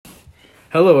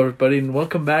Hello, everybody, and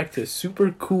welcome back to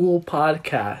Super Cool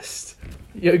Podcast.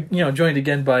 Joined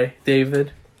again by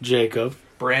David, Jacob,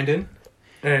 Brandon,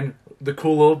 and the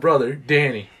cool little brother,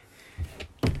 Danny.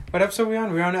 what episode are we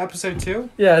on? We're on episode 2?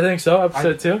 Yeah, I think so.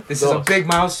 Episode 2. This is a big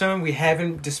milestone. We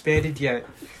haven't disbanded yet.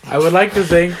 I would like to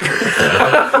thank.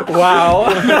 Wow.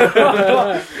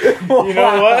 You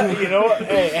know what?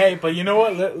 Hey, but you know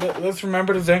what? Let's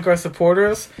remember to thank our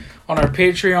supporters on our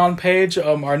Patreon page.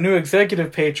 Our new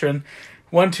executive patron,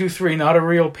 123, not a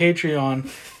real Patreon.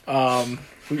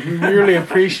 We really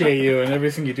appreciate you and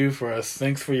everything you do for us.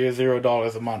 Thanks for your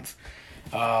 $0 a month.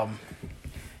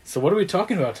 So what are we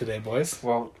talking about today, boys?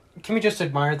 Well, can we just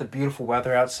admire the beautiful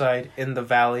weather outside in the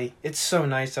valley? It's so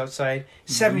nice outside.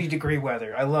 70-degree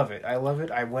weather. I love it.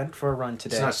 I went for a run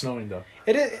today. It's not snowing, though.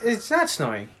 It's not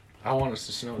snowing. I want us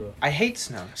to snow, though. I hate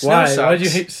snow. Snow Why? sucks. Why do you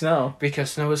hate snow?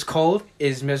 Because snow is cold,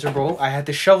 is miserable. I had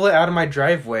to shovel it out of my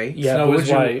driveway. Yeah, Snow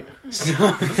is white.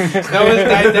 Snow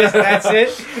is that's it.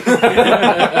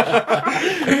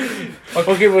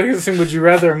 Okay, well, here's the thing. Would you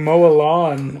rather mow a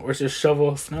lawn or just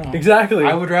shovel snow? Exactly.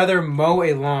 I would rather mow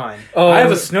a lawn. Oh, I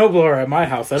have a snowblower at my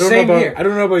house. I don't Same know about here. I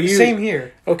don't know about you. Same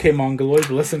here. Okay, Mongoloid,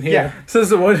 listen here. Says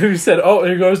the one who said, "Oh,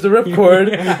 here goes the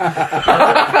ripcord."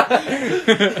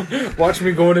 Watch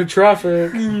me go into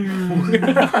traffic.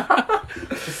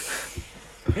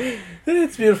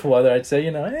 It's beautiful weather, I'd say.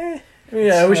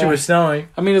 I wish it was snowing.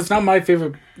 I mean, it's not my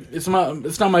favorite. It's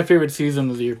not my favorite season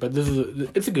of the year, but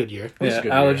it's a good year. Yeah, a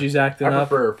good allergies acting I up.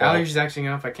 prefer fall. Allergies acting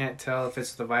up. I can't tell if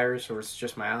it's the virus or it's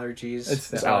just my allergies.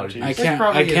 It's allergies. I It's can't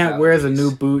probably wear his the allergies.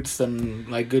 new boots and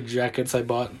like good jackets I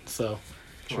bought. So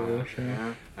Wow,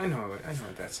 yeah, I know what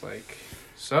that's like.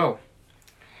 So,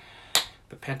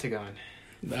 the Pentagon.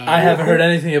 I haven't heard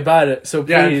anything about it, so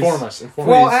please. Yeah, inform us.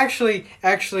 Well, actually,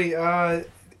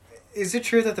 is it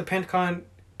true that the Pentagon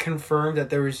confirmed that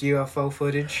there was UFO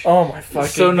footage? Oh my fucking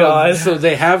So god! so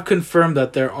they have confirmed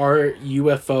that there are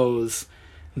UFOs.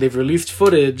 They've released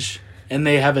footage, and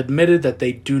they have admitted that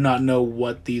they do not know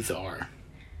what these are.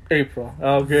 April.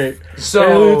 Oh great. So-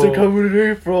 aliens are coming in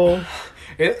April.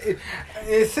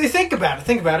 Think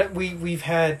about it. We've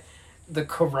had the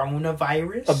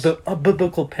coronavirus. A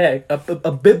biblical plague. A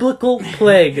biblical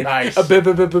plague. Nice. A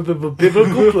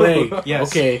biblical plague. Yes.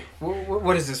 Okay.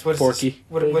 What is this? What is Porky.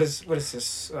 this? What is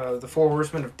this? The Four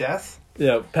Horsemen of Death.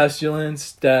 Yeah,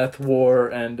 pestilence, death, war,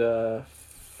 and Well,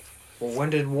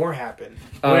 when did war happen?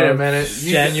 Wait a minute.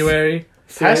 January.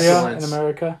 Syria in Pestilence.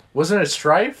 America. Wasn't it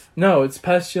strife? No, it's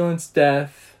pestilence,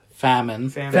 death, Famine.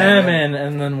 famine,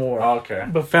 and then war. Oh, okay.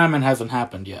 But famine hasn't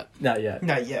happened yet. Not yet.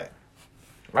 Not yet.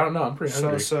 I don't know. I'm pretty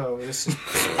hungry. So this is.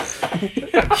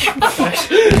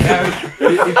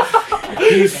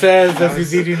 He says as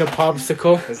he's eating a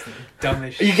popsicle. That's the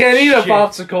dumbest. You can't eat a shit.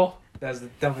 popsicle. That's the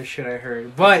dumbest shit I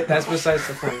heard. But that's besides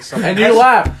the point. So And you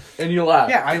laugh. And you laugh.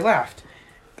 Yeah, I laughed.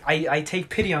 I take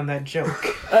pity on that joke.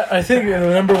 I think the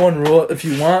number one rule, if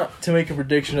you want to make a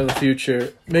prediction of the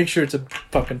future, make sure it's a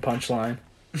fucking punchline.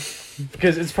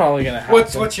 Because it's probably gonna happen.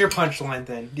 What's your punchline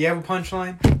then? Do you have a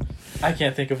punchline? I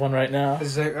can't think of one right now.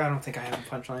 'Cause I don't think I have a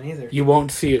punchline either. You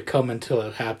won't see it come until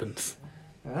it happens.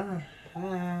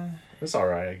 It's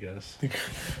alright, I guess.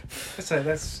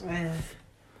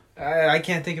 I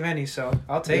can't think of any, so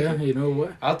I'll take Yeah, it. you know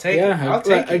what? I'll take it. I'll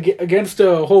take it. Against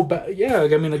a whole,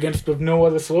 against no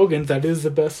other slogans, that is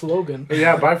the best slogan.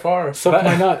 Yeah, by far. Suck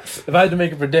my nuts. If I had to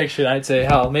make a prediction, I'd say,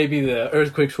 hell, maybe the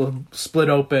earthquakes will split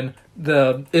open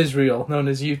the Israel, known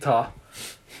as Utah.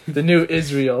 The new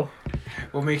Israel.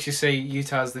 What makes you say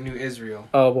Utah's the new Israel?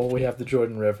 Oh, well, we have the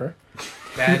Jordan River.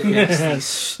 That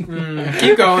is the...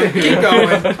 Keep going.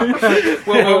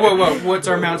 Whoa. What's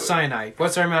our Mount Sinai?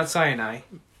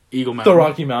 Eagle Mountain. The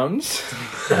Rocky Mountains.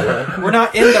 We're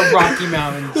not in the Rocky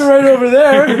Mountains. They're right over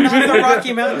there. We're not in the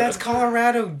Rocky Mountains. That's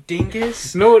Colorado,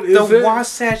 dingus. No, it The isn't.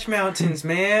 Wasatch Mountains,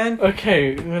 man.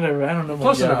 Okay, whatever. I don't know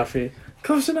Close enough. geography.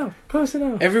 Close enough.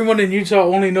 Everyone in Utah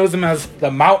only knows them as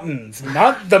the mountains,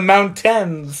 not the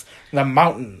mountains. The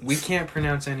mountains. We can't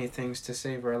pronounce anything to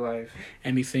save our life.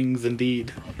 Anything's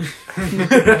indeed.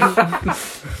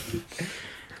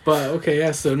 But okay,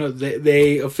 yeah. So no,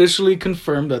 they officially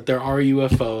confirmed that there are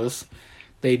UFOs.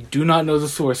 They do not know the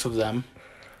source of them.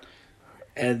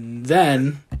 And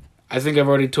then, I think I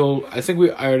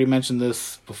already mentioned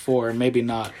this before, maybe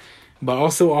not. But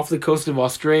also off the coast of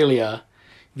Australia,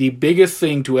 the biggest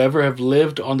thing to ever have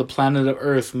lived on the planet of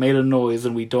Earth made a noise,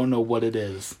 and we don't know what it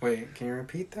is. Wait, can you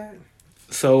repeat that?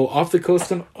 So off the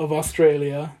coast of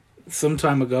Australia, some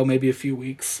time ago, maybe a few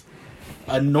weeks,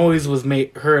 a noise was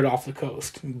heard off the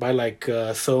coast by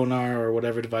sonar or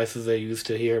whatever devices they use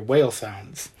to hear whale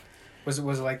sounds. Was it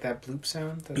like that bloop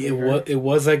sound? That It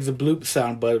was like the bloop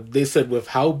sound, but they said with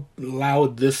how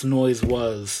loud this noise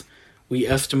was, we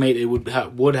estimate it would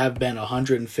have been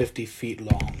 150 feet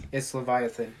long. It's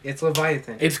Leviathan. It's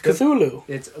Leviathan. It's Cthulhu.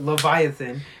 It's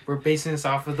Leviathan. We're basing this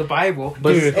off of the Bible.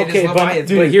 But Dude, it is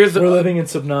Leviathan. but here's We're the living in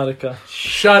Subnautica.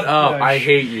 Shut up! Gosh. I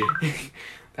hate you.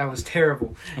 That was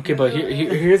terrible. okay. But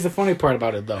here's the funny part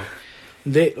about it though.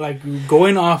 They like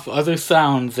going off other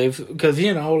sounds. Because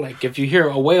like if you hear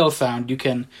a whale sound, you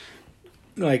can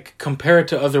like compare it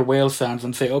to other whale sounds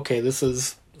and say, okay, this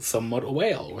is somewhat a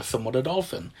whale or somewhat a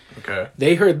dolphin. Okay.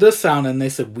 They heard this sound and they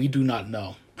said, we do not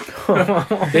know.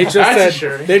 They just That's said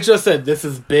assuring. they just said this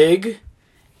is big.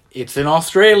 It's in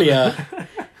Australia.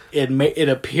 It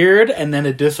appeared and then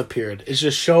it disappeared. It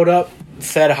just showed up,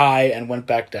 said hi, and went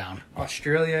back down.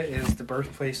 Australia is the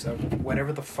birthplace of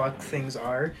whatever the fuck things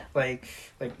are. Like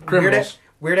Criminals.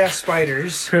 weird ass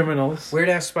spiders. Criminals. Weird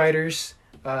ass spiders.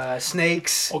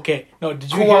 Snakes. Okay, no,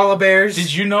 did you Koala bears.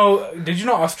 Did you know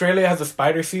Australia has a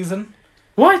spider season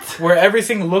What? where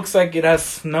everything looks like it has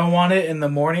snow on it in the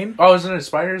morning? Oh, isn't it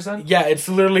spiders then? Yeah, it's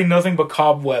literally nothing but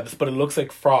cobwebs, but it looks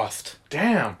like frost.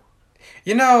 Damn.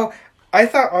 I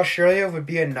thought Australia would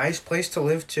be a nice place to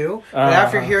live too, but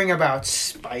after hearing about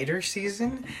spider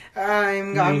season,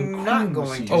 I'm not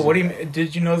going to. Oh, what do you mean?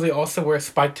 Did you know they also wear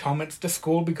spiked helmets to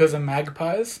school because of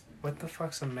magpies? What the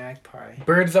fuck's a magpie?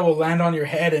 Birds that will land on your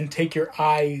head and take your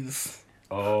eyes.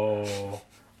 Oh.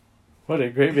 What a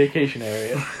great vacation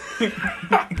area.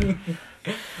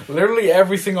 Literally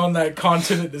everything on that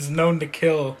continent is known to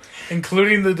kill,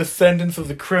 including the descendants of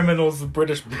the criminals the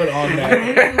British put on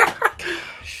there.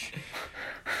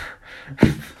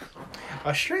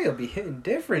 Australia will be hitting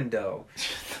different though.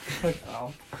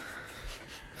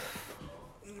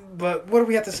 But what do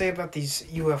we have to say about these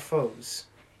UFOs?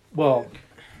 Well,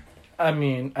 I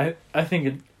mean, I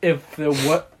think if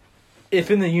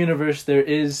in the universe there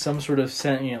is some sort of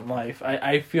sentient life,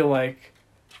 I feel like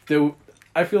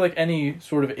any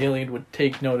sort of alien would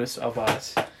take notice of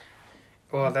us.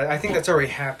 Well, I think that's already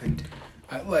happened.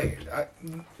 Like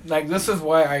this is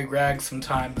why I rag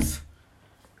sometimes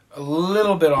a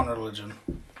little bit on religion.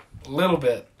 A little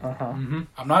bit. Uh-huh. Mm-hmm.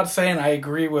 I'm not saying I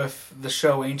agree with the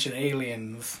show Ancient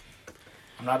Aliens.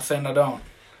 I'm not saying I don't.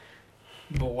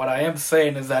 But what I am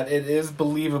saying is that it is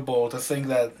believable to think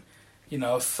that,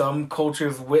 some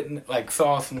cultures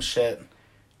saw some shit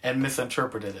and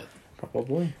misinterpreted it.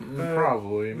 Probably.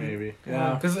 Probably, maybe.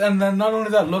 Yeah. And then not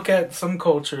only that, look at some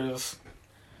cultures.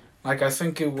 Like I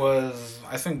think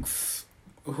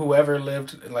whoever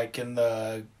lived like in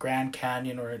the Grand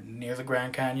Canyon or near the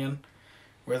Grand Canyon,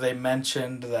 where they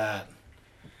mentioned that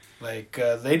they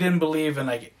didn't believe in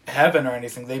like heaven or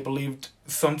anything. They believed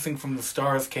something from the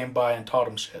stars came by and taught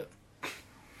them shit.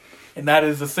 And that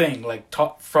is the thing, like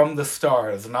taught from the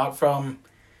stars, not from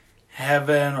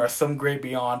heaven or some great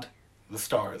beyond the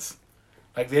stars.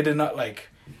 Like they did not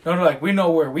we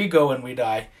know where we go when we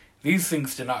die. These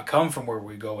things did not come from where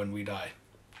we go when we die.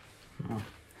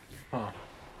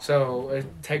 So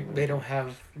they don't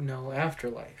have no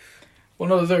afterlife. Well,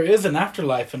 no, there is an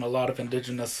afterlife in a lot of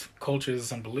indigenous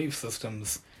cultures and belief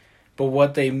systems,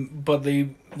 but they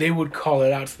would call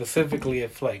it out specifically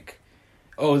if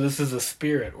this is a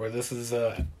spirit or this is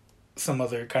some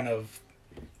other kind of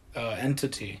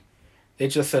entity. They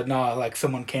just said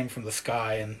someone came from the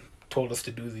sky and told us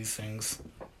to do these things.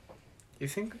 You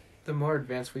think the more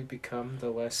advanced we become, the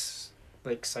less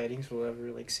sightings we'll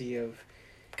ever see of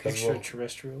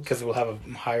extraterrestrials? Because we'll have a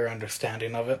higher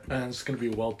understanding of it. And it's going to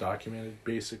be well documented,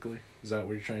 basically. Is that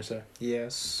what you're trying to say?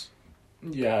 Yes.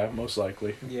 Yeah, most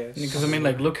likely. Yes. Because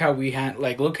look how we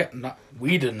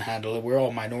we didn't handle it. We're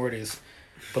all minorities,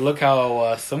 but look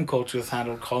how some cultures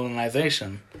handled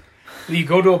colonization. You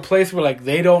go to a place where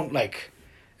they don't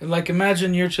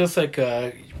imagine you're just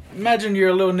imagine you're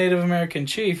a little Native American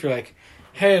chief. You're like,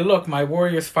 hey, look, my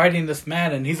warrior's fighting this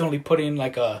man, and he's only putting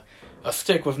a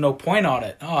stick with no point on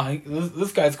it. Oh,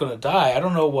 this guy's gonna die. I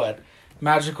don't know what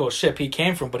magical ship he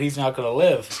came from, but he's not gonna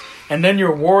live. And then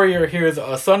your warrior hears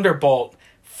a thunderbolt,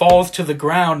 falls to the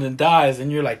ground, and dies,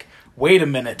 and you're like, wait a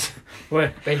minute.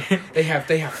 Wait. They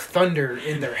have thunder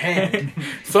in their hand.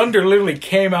 Thunder literally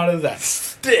came out of that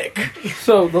stick.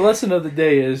 So the lesson of the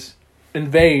day is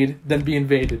invade, then be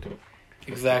invaded.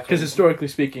 Exactly. Because historically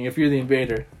speaking, if you're the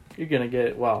invader, you're gonna get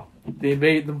it. Well, the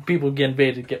people who get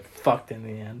invaded get fucked in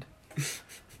the end.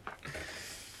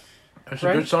 That's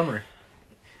a good summary.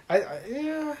 I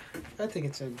think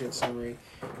it's a good summary.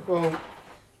 Well,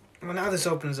 now this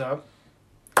opens up.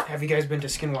 Have you guys been to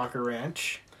Skinwalker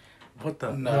Ranch? What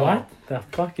the? No. What the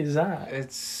fuck is that?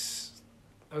 It's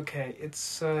okay.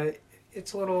 It's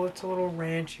it's a little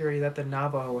ranch area that the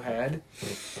Navajo had.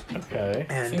 Okay.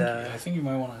 And I think you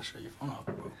might want to shut your phone off,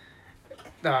 bro.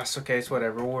 it's okay. It's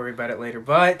whatever. We'll worry about it later.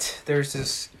 But there's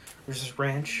this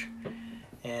ranch,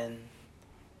 and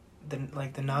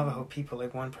the Navajo people,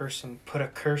 like one person put a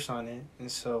curse on it,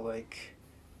 and so like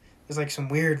there's like some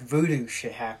weird voodoo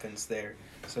shit happens there.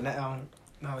 So now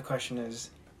the question is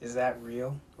that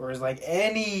real, or is like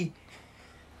any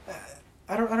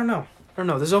I don't know.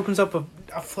 This opens up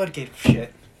a floodgate of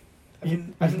shit.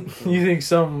 You think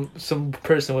some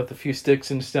person with a few sticks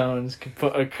and stones could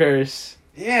put a curse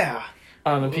Yeah.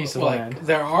 on a piece of land?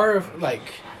 There are like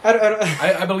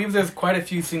I I believe there's quite a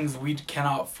few things we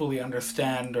cannot fully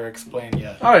understand or explain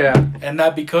yet, Oh yeah. and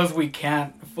that because we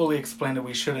can't fully explain it,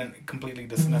 we shouldn't completely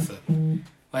dismiss it.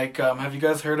 Like, have you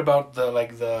guys heard about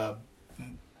the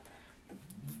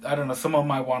I don't know, someone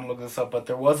might want to look this up, but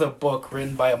there was a book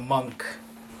written by a monk.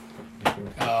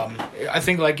 I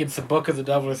think like it's a book of the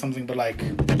devil or something, but like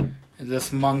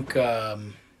this monk,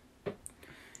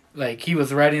 like he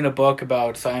was writing a book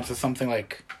about science or something,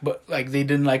 like, but like they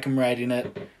didn't like him writing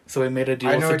it, so he made a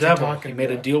deal with the devil. He made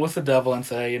a deal with the devil and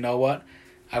said, hey, you know what?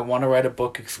 I want to write a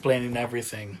book explaining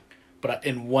everything, but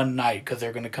in one night because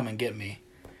they're going to come and get me.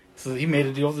 So he made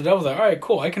a deal with the devil. He's like, all right,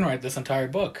 cool, I can write this entire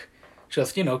book.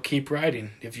 Just, keep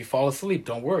writing. If you fall asleep,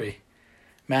 don't worry.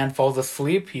 Man falls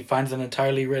asleep, he finds an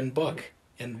entirely written book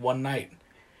in one night.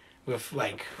 With,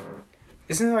 like...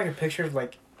 Isn't there like a picture of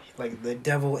like the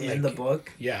devil in the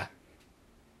book? Yeah.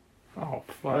 Oh,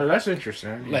 Well, that's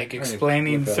interesting. Like,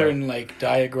 explaining certain, like,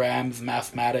 diagrams,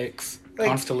 mathematics, Like,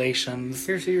 constellations.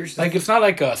 Here's Like, it's not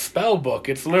like a spell book.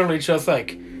 It's literally just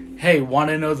like, hey, want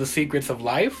to know the secrets of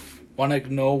life? Want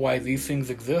to know why these things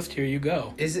exist? Here you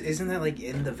go. Isn't that like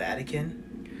in the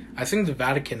Vatican? I think the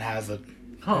Vatican has it.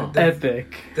 Huh.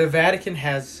 epic. The Vatican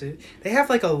has it. They have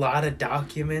like a lot of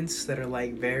documents that are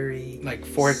like very Like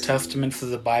 4 testaments of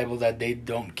the Bible that they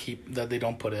don't keep, that they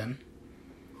don't put in.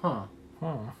 Huh.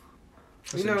 Huh.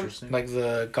 That's You know, interesting. Like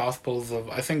the Gospels of,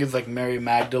 I think it's like Mary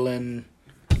Magdalene,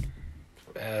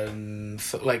 and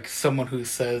so, like someone who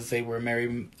says they were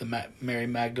Mary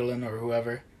Magdalene or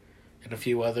whoever, and a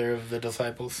few other of the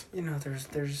disciples. there's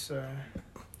the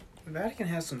Vatican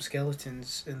has some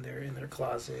skeletons in their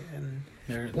closet, and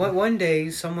one day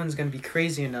someone's gonna be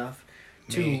crazy enough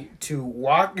to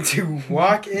walk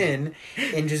in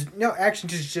and just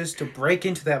to break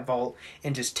into that vault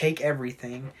and just take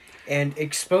everything and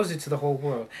expose it to the whole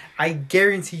world. I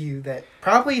guarantee you that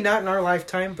probably not in our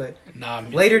lifetime, but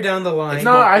later down the line.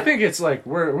 No, I think it's like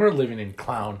we're living in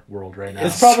clown world right now.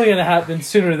 It's probably gonna happen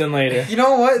sooner than later. You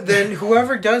know what? Then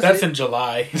whoever does That's it in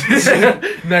July.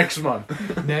 Next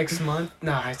month. next month.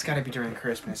 Nah, it's got to be during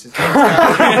Christmas. It's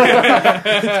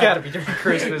got to be during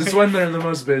Christmas. It's when they're the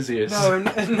most busiest.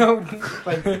 No,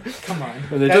 like, come on.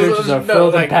 When the churches are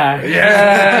filled and packed.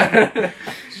 Yeah.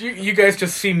 You guys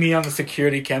just see me on the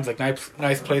security cams, like,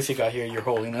 nice place you got here, Your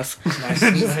Holiness. Nice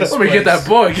Let me get that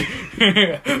book.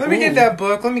 Let me get that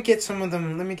book. Let me get some of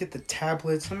them. Let me get the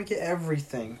tablets. Let me get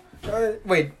everything.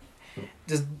 Wait,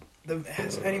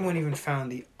 has anyone even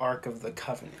found the Ark of the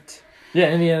Covenant?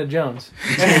 Yeah, Indiana Jones.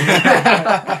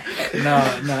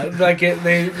 No, like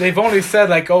they've only said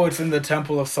like, oh, it's in the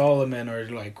Temple of Solomon or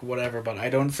like whatever, but I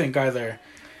don't think either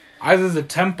the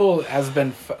temple has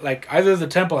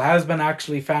been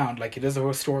actually found, like it is a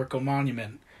historical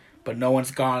monument, but no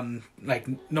one's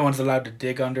allowed to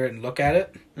dig under it and look at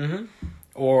it. Mm-hmm.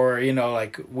 Or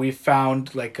like we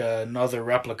found like another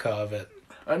replica of it.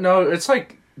 No, it's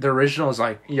like the original is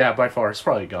like, yeah, by far it's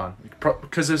probably gone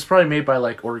because it's probably made by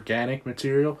like organic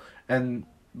material, and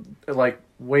like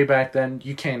way back then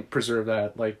you can't preserve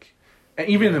that. Like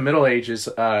even in the Middle Ages,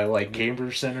 like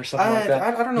Cambridgson or something like that,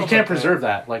 I don't know. You can't preserve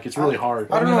that. Like it's really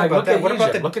hard. I don't know about that. What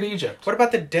about look at Egypt? What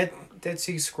about the Dead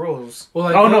Sea Scrolls? Well,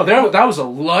 like, Oh no, that was a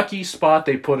lucky spot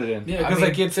they put it in. Yeah, because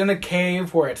like it's in a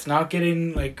cave where it's not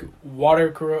getting like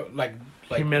water, like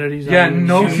Humidity's Yeah, on.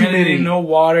 no humidity, humidity. no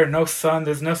water, no sun.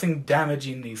 There's nothing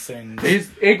damaging these things.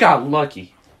 It got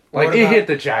lucky. Like What it about- hit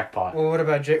the jackpot. Well, what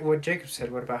about what Jacob said?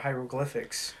 What about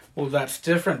hieroglyphics? Well, that's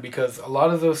different because a lot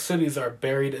of those cities are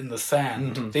buried in the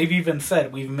sand. Mhm. They've even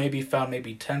said we've maybe found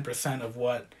 10% of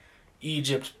what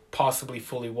Egypt possibly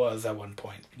fully was at one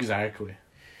point. Exactly.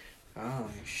 Oh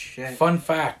shit! Fun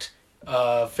fact: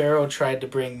 Pharaoh tried to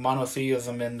bring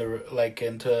monotheism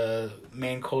into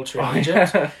main culture in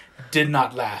Egypt. Yeah. Did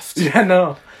not last. Yeah,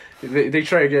 no. They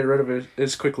try to get rid of it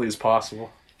as quickly as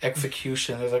possible.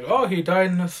 Execution. It's like, oh, he died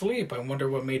in his sleep. I wonder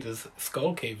what made his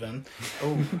skull cave in.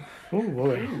 Oh, Oh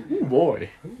boy. Ooh, boy.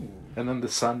 And then the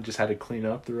son just had to clean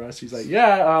up the rest. He's like,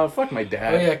 yeah, fuck my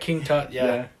dad. Oh yeah, King Tut.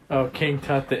 Yeah. Oh, King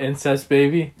Tut, the incest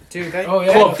baby. Dude, that, Oh, yeah.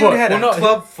 that dude Clubfoot. had Well, no, a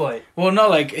club foot. Well, no,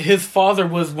 like his father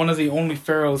was one of the only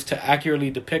pharaohs to accurately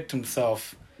depict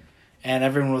himself, and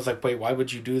everyone was like, "Wait, why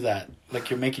would you do that? Like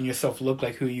you're making yourself look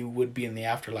like who you would be in the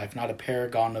afterlife, not a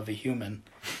paragon of a human."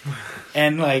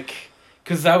 And like,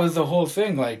 because that was the whole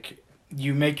thing. Like,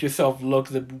 you make yourself look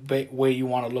the way you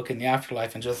want to look in the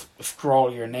afterlife, and just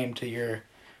scrawl your name to your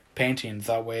paintings.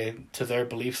 That way, to their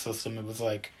belief system, it was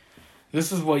like,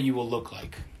 this is what you will look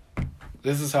like.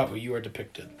 This is how you are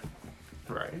depicted.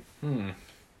 Right.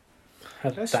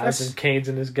 Had That's- 1,000 canes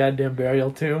in his goddamn burial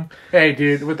tomb. Hey,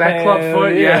 dude, with that club Hell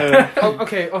foot, yeah. yeah. Oh,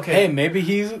 okay. Hey, maybe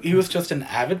he was just an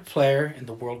avid player in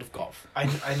the world of golf. I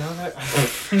know that.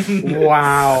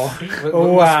 Wow.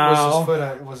 Wow.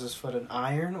 Was his foot an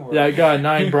iron or? Yeah, I got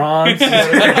 9 bronze.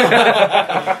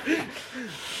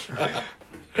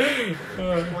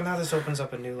 Well, now this opens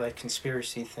up a new like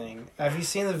conspiracy thing. Have you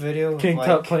seen the video? King of,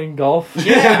 Tut like, playing golf.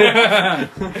 Yeah.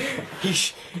 he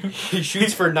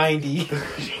shoots for 90.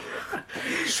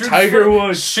 Tiger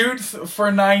Woods. shoots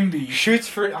for 90. Shoots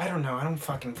for I don't know. I don't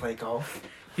fucking play golf.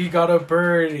 He got a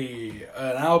birdie,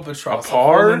 an albatross, A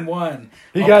par? hole in one.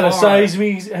 He got a par.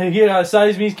 Siamese. He got a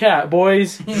Siamese cat,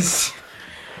 boys.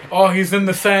 Oh, he's in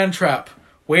the sand trap.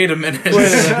 Wait a minute. Wait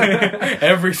a minute.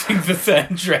 Everything's a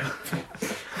sand trap.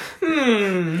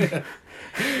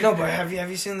 No, but have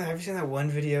you seen that one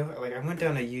video? Like I went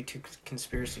down a YouTube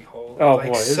conspiracy hole. Oh, like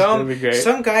boy, this is gonna be great.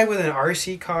 Some guy with an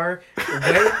RC car went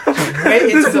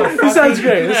into the This sounds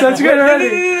great. This sounds great already.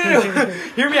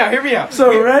 Hear me out.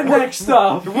 So redneck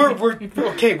stuff. We're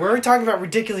okay. We're talking about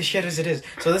ridiculous shit as it is.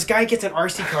 So this guy gets an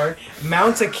RC car,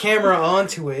 mounts a camera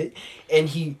onto it, and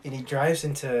he drives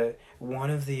into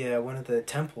one of the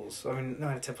temples. I mean,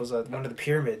 not temples. One of the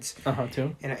pyramids.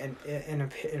 Too. And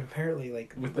apparently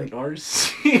like With an RC.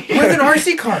 with an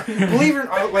RC car. Believe it or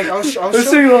not, like I'll This show.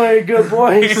 thing like good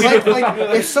boys. Like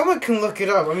if someone can look it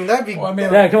up, I mean that'd be. Well, I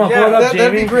mean, Yeah, come on, pull it up, that'd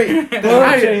Jamie. be great. Pull it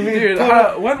up, Jamie. Dude, Pull it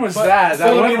up. when was But- that?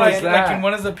 so, When I mean, was like, that? Like in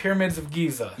one of the pyramids of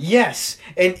Giza. Yes,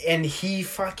 and he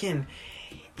fucking.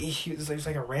 He was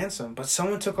like a ransom, but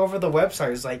someone took over the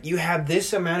website. It's like, you have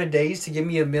this amount of days to give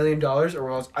me $1 million, or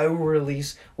else I will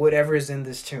release whatever is in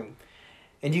this tomb.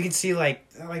 And you can see like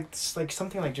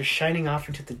something like just shining off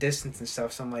into the distance and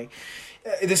stuff. So I'm like,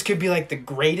 this could be like the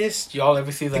greatest, Y'all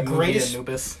ever see that The movie greatest-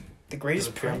 Anubis? the greatest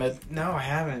The pyramid? No, I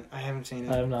haven't. I haven't seen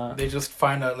I it. have not. They just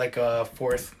find a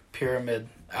fourth pyramid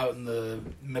out in the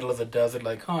middle of the desert.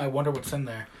 Like, I wonder what's in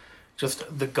there.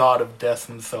 Just the god of death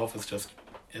himself is just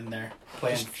in there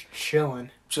playing, Just chilling.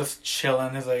 just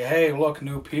chilling. He's like, hey, look,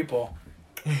 new people.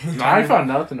 No, I found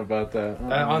nothing about that.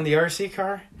 On the RC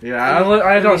car. Yeah, I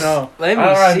don't know. Let me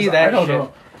I see that I don't shit.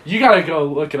 know. You gotta go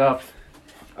look it up.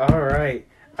 All right,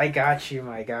 I got you,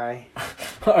 my guy.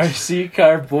 RC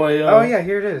car boy. Oh yeah,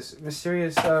 here it is.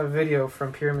 Mysterious video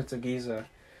from Pyramids of Giza.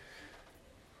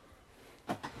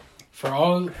 For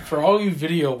all you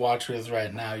video watchers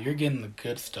right now, you're getting the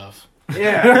good stuff.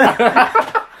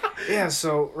 Yeah. Yeah,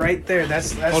 so right there,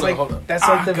 that's Hold on, like hold on. that's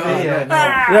like the God, video. no.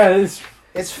 Yeah, it's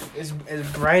It's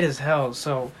bright as hell.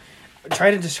 So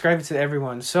try to describe it to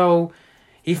everyone. So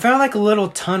he found like a little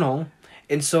tunnel,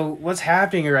 and so what's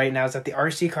happening right now is that the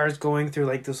RC car is going through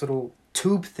like this little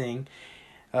tube thing.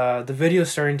 The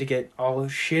video's starting to get all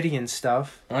shitty and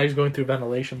stuff. he's going through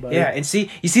ventilation, buddy. Yeah, and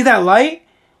you see that light?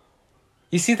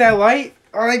 You see that light?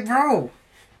 I'm like, bro.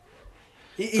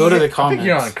 Go to the I think comments.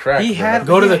 you're on crack. He bro. had-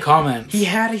 Go to the comments. He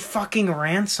had a fucking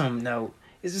ransom note.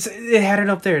 It had it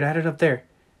up there. It had it up there.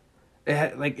 It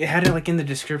had it like in the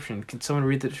description. Can someone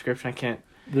read the description? I can't.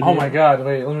 Oh my god!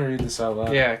 Wait, let me read this out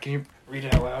loud. Yeah, can you read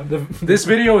it out loud? This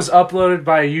video was uploaded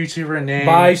by a YouTuber named.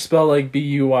 Buy spell like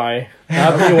BUI,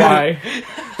 not BY.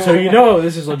 So you know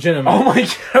this is legitimate. Oh my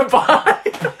god! By.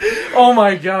 Oh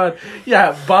my god!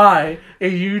 Yeah, by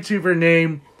a YouTuber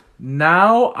named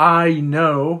Now I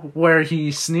Know, where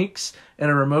he sneaks in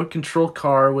a remote control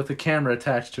car with a camera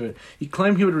attached to it. He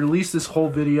claimed he would release this whole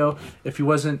video if he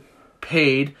wasn't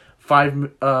paid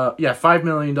 $5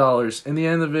 million. In the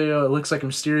end of the video, it looks like a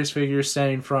mysterious figure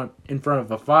standing in front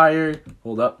of a fire.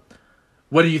 Hold up.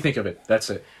 What do you think of it? That's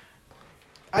it.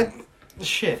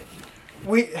 Shit.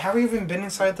 Have we even been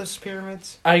inside those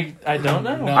pyramids? I don't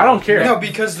know. No. I don't care. No,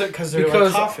 because they're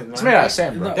like coffins. It's made out of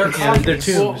sand, bro. They're coffins. they're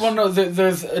tombs. Well, no,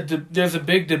 there's a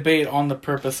big debate on the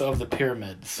purpose of the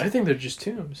pyramids. I think they're just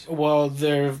tombs. Well,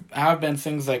 there have been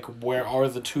things like, where are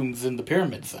the tombs in the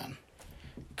pyramids then?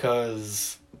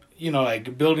 Because,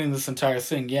 like, building this entire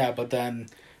thing, yeah, but then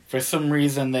for some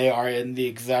reason they are in the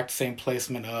exact same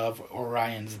placement of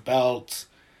Orion's belt.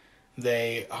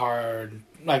 They are,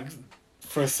 like,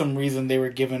 for some reason they were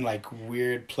given, like,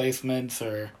 weird placements,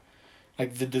 or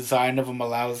like the design of them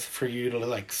allows for you to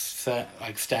like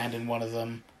stand in one of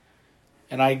them.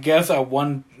 And I guess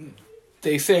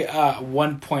they say at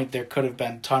one point there could have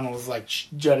been tunnels like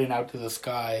jutting out to the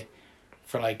sky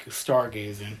for like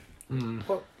stargazing.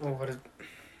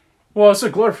 Well, it's a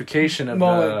glorification of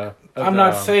the. I'm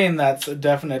not saying that's a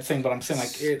definite thing, but I'm saying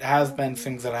like it has been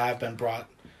things that have been brought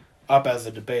up as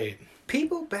a debate.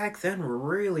 People back then were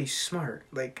really smart.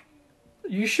 Like,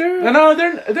 You sure? No,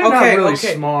 they're not really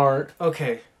smart.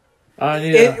 okay,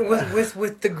 Yeah.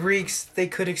 with the Greeks, they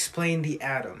could explain the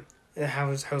atom.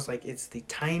 How it's like it's the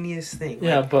tiniest thing.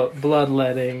 Yeah, Like, but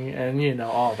bloodletting and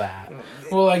all that.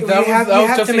 Well, like You that have was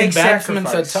to just the make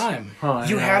advancements at sacrifice. time. Huh,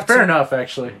 You yeah. have Fair to- enough,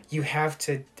 actually. you have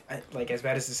to, like, as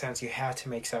bad as it sounds, you have to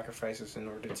make sacrifices in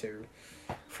order to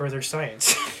further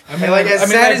science. I mean, Like, as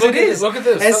sad as look it at is. this, look at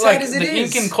this. As So, sad like as it the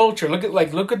is. Incan culture.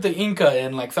 Look at the Inca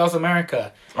in like South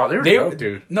America. Oh, they were They dope,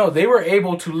 dude. No, they were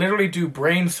able to literally do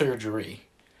brain surgery.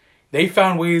 They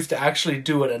found ways to actually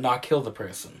do it and not kill the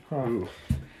person. Ooh.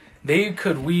 They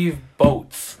could weave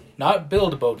boats, not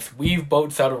build boats, weave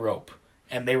boats out of rope,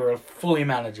 and they were fully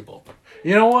manageable.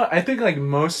 You know what? I think like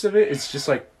most of it is just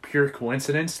like pure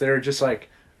coincidence. They're just like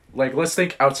let's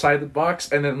think outside the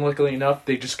box, and then luckily enough,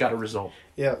 they just got a result.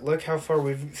 Yeah, look how far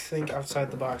we think outside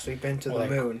the box. We've been to the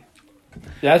Like- moon.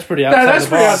 Yeah, that's pretty outside That's the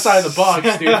pretty box. outside the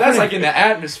box, dude. That's like in the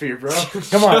atmosphere, bro.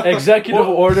 Come on, executive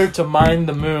order to mine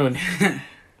the moon.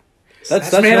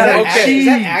 That's made out of okay. Is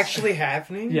that cheese. actually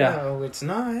happening? Yeah. No, it's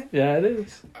not. Yeah, it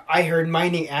is. I heard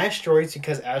mining asteroids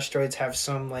because asteroids have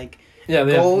some like Yeah,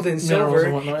 they have gold and minerals silver,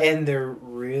 and whatnot. and they're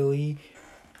really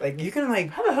like you can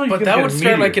like. How the hell you But gonna that get would a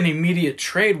start meteor? like an immediate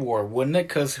trade war, wouldn't it?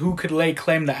 Because who could lay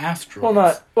claim to asteroids? Well,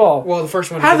 not well. Well, the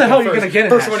first one. How to the get hell there are you first. gonna get an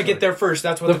First one to asteroid? get there first.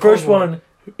 That's what The the first Cold War- one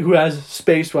who has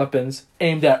space weapons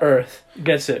aimed at Earth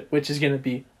gets it, which is going to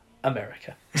be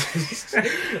America.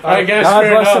 I guess God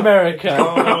fair bless enough. America.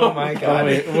 Oh my Oh god!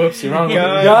 wait, whoopsie, wrong one.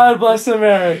 God. God bless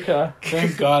America.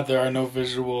 Thank God there are no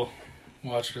visual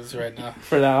watchers right now.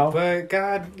 For now, But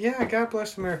God, yeah, God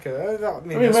bless America. I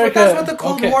mean, America- that's what the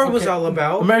Cold okay, War was okay. all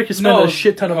about. America spent No, a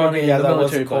shit ton of money okay, in yeah, the that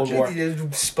was military the Cold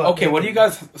budget. War. Okay, what do you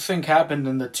guys think happened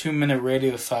in the 2-minute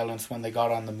radio silence when they got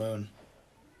on the moon?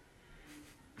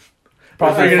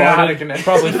 Probably Figured out how to farted. connect.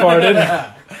 Probably farted.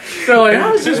 They're like,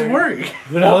 how does this work?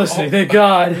 They're not listening. Thank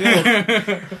God.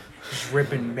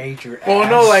 ripping major. Well,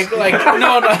 no, like no.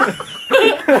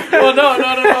 Well, no,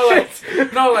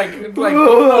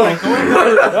 like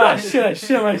Ah, shit, I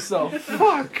shit myself.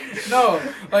 Fuck. no,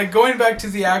 like going back to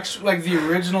the actual, like the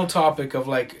original topic of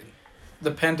like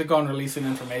the Pentagon releasing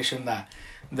information that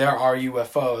there are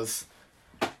UFOs.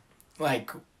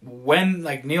 Like when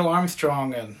like Neil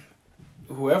Armstrong and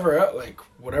whoever like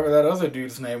whatever that other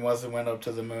dude's name was that went up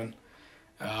to the moon.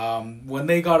 When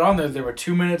they got on there were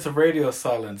 2 minutes of radio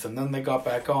silence, and then they got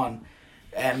back on,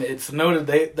 and it's noted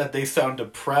that they sound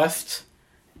depressed,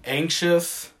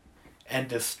 anxious, and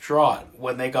distraught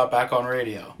when they got back on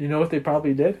radio. You know what they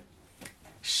probably did?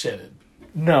 Shit.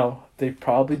 No, they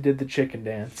probably did the chicken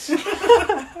dance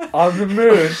on the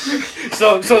moon.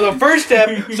 So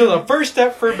the first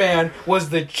step for man was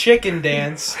the chicken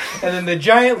dance, and then the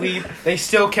giant leap. They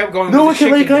still kept going. No one with the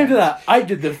can lay chicken claim to dance. that. I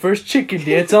did the first chicken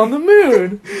dance on the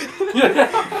moon.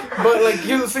 But like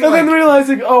here's the thing, And then like,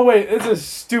 realizing, oh wait, it's a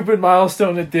stupid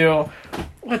milestone to do.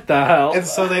 What the hell? And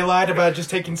so they lied about just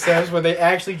taking steps when they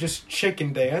actually just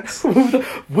chicken dance.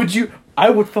 Would you? I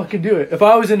would fucking do it. If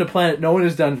I was in the planet, no one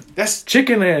has done That's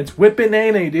chicken dance, whipping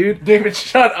nene, dude. David,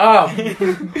 shut up.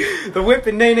 the whip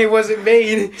and nene wasn't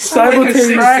made. Simultaneous.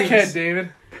 Crackhead,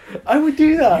 David. I would do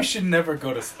you that. should never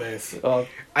go to space. Oh,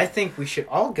 I think we should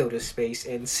all go to space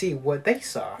and see what they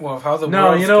saw. Well, how the No,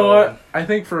 world's you know going. what? I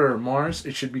think for Mars,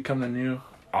 it should become the new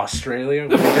Australia.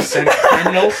 We just send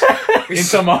criminals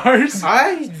into Mars.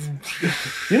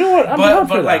 you know what? I'm down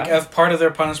for But like that. as part of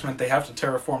their punishment, they have to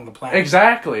terraform the planet.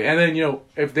 Exactly. And then,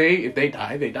 if they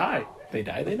die, they die. They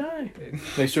die, they die.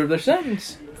 They serve their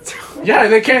sentence. Yeah,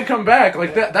 they can't come back.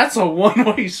 Like that's a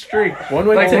one-way street. One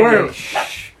way Like, ticket.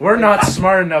 we're not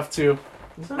smart enough to.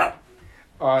 Oh no!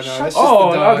 That's just Oh,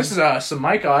 the no, dog. this is some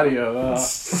mic audio.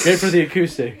 Great for the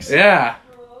acoustics. Yeah.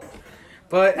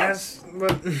 But I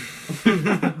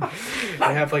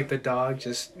have like the dog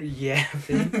just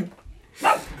yapping.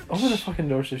 Open the fucking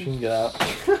door so she can get out.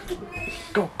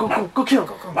 Go kill.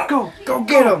 Go Go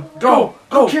get him! Go,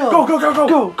 kill.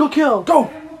 Go kill.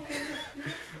 go.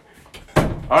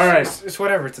 All right. It's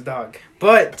whatever. It's a dog.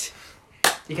 But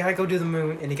you gotta go to the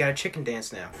moon and you gotta chicken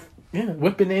dance now. Yeah,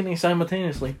 whipping nene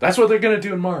simultaneously. That's what they're gonna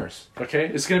do in Mars. Okay,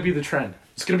 it's gonna be the trend.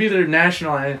 It's gonna be their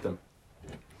national anthem.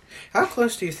 How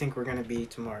close do you think we're gonna be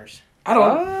to Mars? I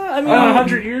don't. I mean,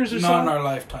 100 years or Not in something. our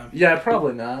lifetime. Yeah,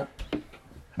 probably not.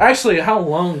 Actually, how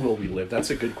long will we live? That's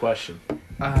a good question.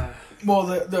 Well,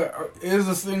 there is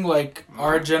this thing like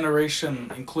our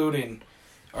generation, including,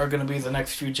 are going to be the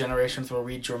next few generations where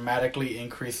we dramatically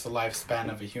increase the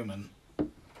lifespan of a human.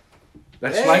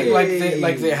 That's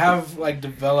Like they have like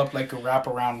developed like a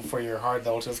wraparound for your heart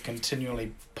that will just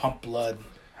continually pump blood.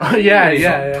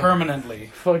 yeah. Permanently.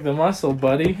 Fuck the muscle,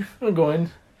 buddy. I'm going,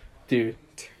 dude.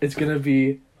 It's gonna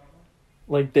be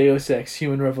like Deus Ex: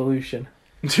 Human Revolution.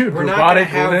 Dude, We're not robotic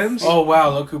gonna have- limbs. Oh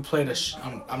wow! Look who played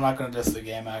I'm not gonna diss the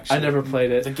game. Actually, I never played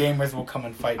The it. gamers will come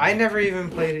and fight. I me. never even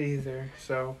played it either.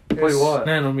 So Wait, what?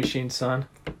 Nano Machine, son.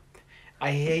 I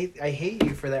hate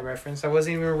you for that reference. That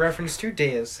wasn't even a reference to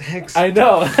Deus Ex. I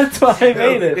know. That's why I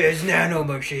made it. It's Nano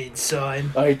Machine,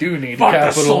 son. I do need Fuck the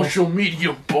capital. social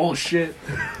media bullshit.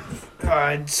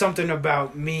 Something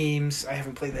about memes. I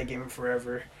haven't played that game in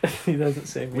forever. He doesn't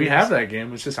say We have that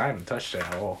game. It's just I haven't touched it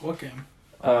at all. What game?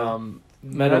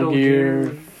 Metal Gear.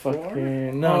 4?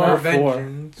 Fucking no, Oh, not 4.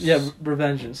 Revengeance. Yeah,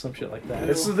 Revengeance, some shit like that.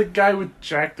 This is the guy with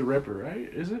Jack the Ripper, right?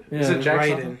 Is it? Is Yeah, it Jack Raiden.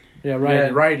 something? Yeah, Right.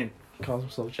 right. Yeah, Raiden. Calls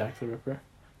himself Jack the Ripper.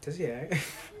 Does he?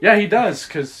 Yeah, he does,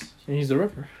 because And he's the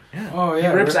Ripper. Oh he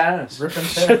yeah, rips ass. Rip and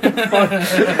tear.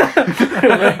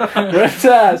 Rips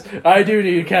ass. I do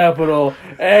need capital.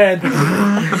 And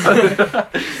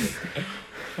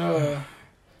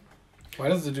Why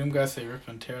does the Doom guy say rip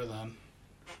and tear then?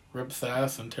 Rips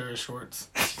ass and tears shorts.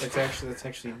 That's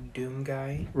actually Doom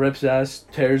Guy. rips ass,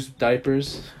 tears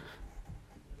diapers.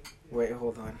 Wait,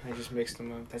 hold on. I just mixed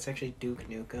them up. That's actually Duke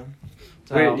Nukem.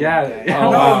 Wait, Oh, yeah. okay. yeah.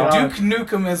 Oh, No, wow. Duke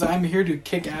Nukem is I'm here to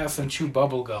kick ass and chew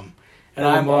bubblegum. And Oh,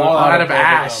 I'm my- all out out of of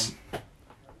ass.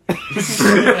 You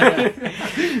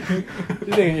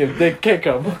think you big kick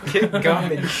him? Kick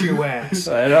gum and chew ass.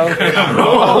 I know.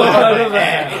 All out of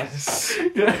ass.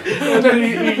 And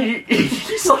then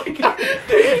he's like,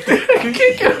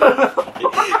 kick him.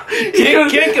 Dick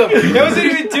Kickum. That wasn't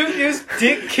even Duke. It was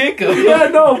Dick Kickum. Yeah,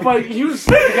 no, but he was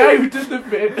the guy who did the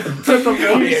bit. Took the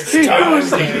voice. He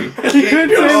was He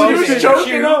couldn't say he what was he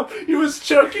choking up. He was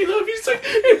choking up. He's like,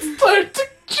 it's time to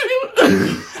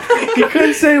chew. He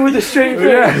couldn't say it with a straight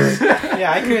face.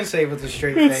 Yeah, I couldn't say it with a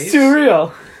straight It's face. too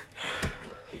real.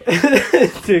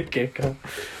 Dude, kick him.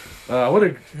 What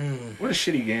a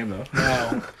shitty game though.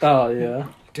 No. Oh yeah.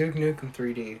 Duke Nukem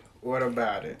 3D. What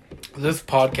about it? This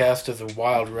podcast is a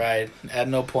wild ride. At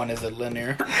no point is it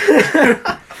linear.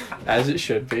 As it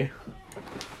should be.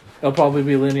 It'll probably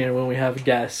be linear when we have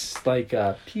guests like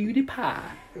PewDiePie.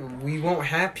 We won't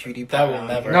have PewDiePie. That will on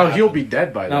never here. No, he'll be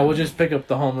dead by then. No, we'll just pick up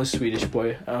the homeless Swedish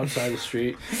boy outside the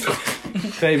street.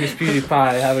 Famous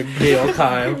PewDiePie, have a gay old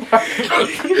time.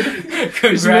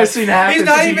 He's missing half. He's his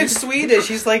not teeth. even Swedish.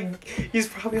 He's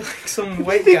probably like some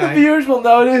white I think the guy. viewers will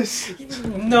notice.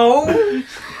 No.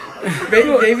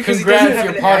 Maybe because he doesn't Congrats, have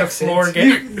you're an part accent. of floor You,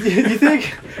 game. you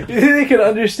think they can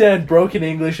understand broken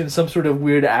English in some sort of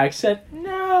weird accent?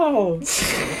 No.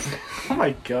 Oh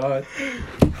my god.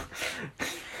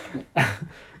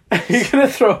 You're gonna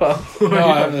throw up. No,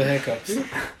 I have the hiccups.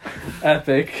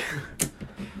 Epic.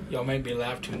 Y'all made me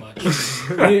laugh too much.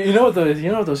 You know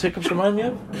what those hiccups remind me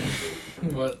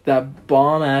of? What? That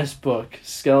bomb ass book,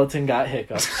 Skeleton Got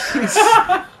Hiccups.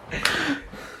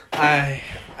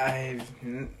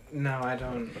 No, I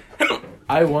don't.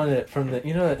 I won it from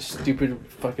that stupid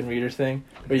fucking reader thing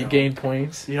where you gain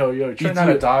points. Yo, try You not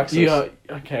do- to dox you, us.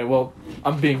 okay, well,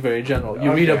 I'm being very general.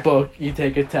 You read a Okay. book, you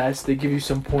take a test, they give you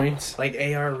some points. Like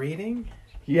AR reading?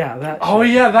 Yeah, that. Oh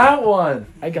shit. yeah, that one.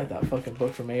 I got that fucking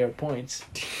book from AR Points.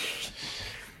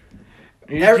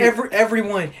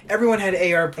 Everyone had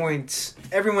AR points.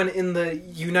 Everyone in the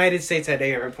United States had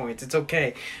AR points. It's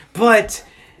okay. But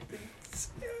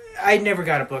I never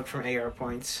got a book from AR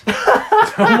points.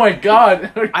 Oh my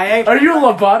god. Are you a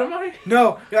lobotomite?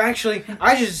 No, actually,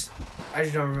 I just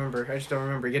don't remember. I just don't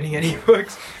remember getting any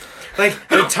books. Like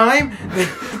the time,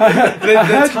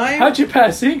 the time. How'd you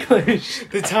pass English?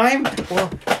 The time. Well,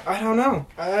 I don't know.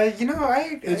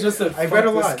 It's just that I read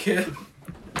a fuck this lot. kid.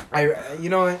 You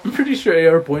know what? I'm pretty sure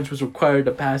AR Points was required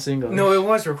to pass English. No, it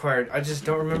was required. I just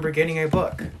don't remember getting a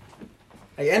book,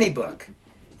 like any book.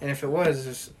 And if it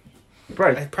was,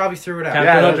 Right. I probably threw it out.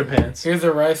 Captain Yeah, Underpants. Here's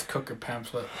a rice cooker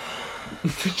pamphlet.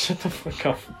 Shut the fuck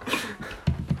up.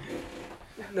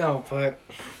 No, but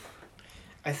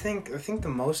I think the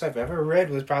most I've ever read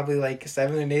was probably like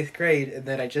 7th and 8th grade, and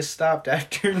then I just stopped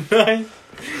after 9th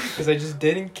because I just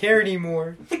didn't care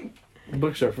anymore.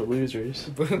 Books are for losers.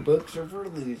 Books are for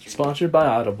losers. Sponsored by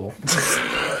Audible.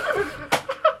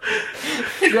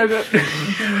 You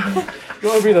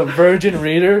want to be the virgin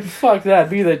reader? Fuck that.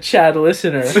 Be the Chad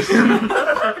listener.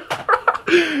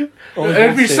 Only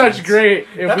It'd be statements. such great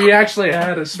if we actually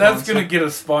had a sponsor. That's gonna get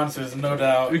us sponsors, no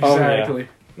doubt. Exactly.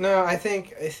 No, I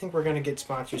think we're gonna get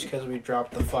sponsors because we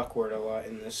dropped the fuck word a lot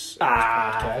in this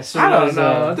podcast. So I don't was,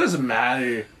 know. It doesn't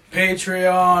matter.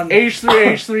 Patreon.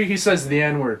 H3, he says the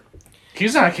N word.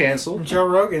 He's not canceled. Joe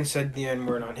Rogan said the N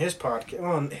word on his podcast.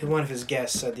 Well, one of his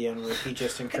guests said the N word. He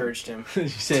just encouraged him. You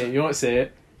say it. You won't say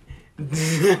it.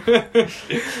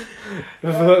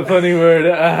 Funny word.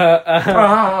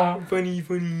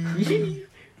 Funny.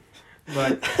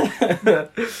 But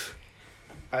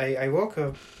I woke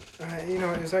up.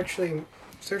 It was actually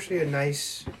a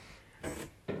nice.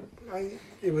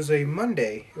 It was a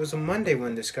Monday. It was a Monday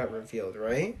when this got revealed,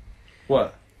 right?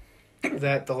 What?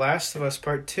 That The Last of Us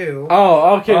Part 2.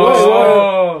 Oh, okay.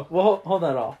 Oh. Well, hold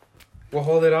that off. We'll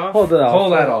hold it off. Hold it off.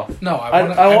 Hold that off. No,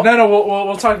 I No,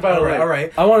 we'll talk about it later. All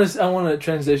right. I want to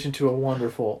transition to a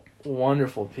wonderful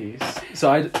piece. So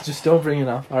I just don't bring it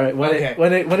up. All right.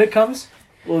 When it comes,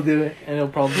 we'll do it, and it'll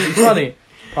probably be funny.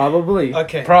 Probably.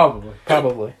 Okay.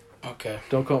 Probably. Okay.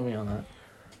 Don't quote me on that.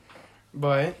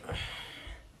 But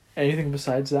Anything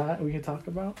besides that we can talk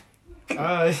about?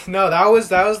 no, that was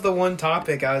the one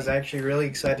topic I was actually really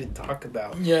excited to talk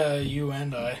about. Yeah, you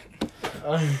and I.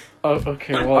 Oh,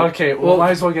 okay. Well, Well,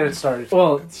 might as well get it started.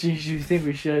 Well, do you think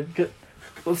we should?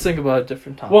 Let's think about a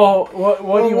different topic. Well,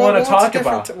 what do you want to talk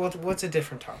about? What's a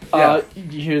different topic?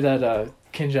 You hear that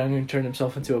Kim Jong-un turned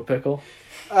himself into a pickle?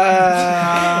 New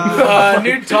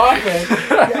topic.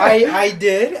 I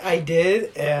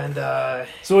did, and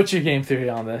So what's your game theory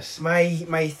on this?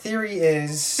 my theory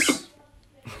is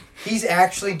he's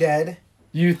actually dead,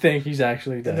 You think he's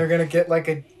actually and dead? they're gonna get like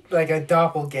a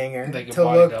doppelganger Like a to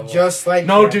body look double. just like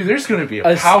No, him. dude, there's gonna be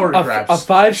a power grab. A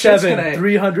 5'7", Shit's gonna-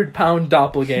 300-pound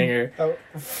doppelganger. Oh.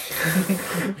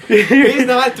 He's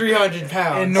not 300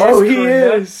 pounds. In North he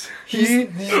Korea. is. He's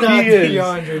not he is.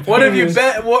 300. What have you is.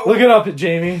 bet? What? Look it up,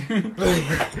 Jamie.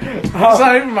 It's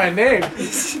not even my name.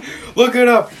 Look it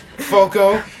up,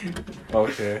 Foco.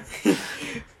 Okay.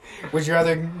 Would you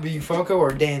rather be Foco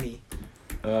or Danny?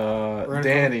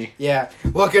 Danny. Yeah,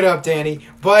 look it up, Danny.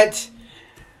 But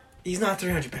he's not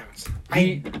 300 pounds.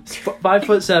 He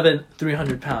 5'7",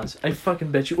 300 pounds. I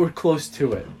fucking bet you, or close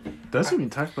to it. Doesn't even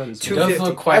talk about his. Two- He does 250.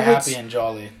 look quite I would happy s- and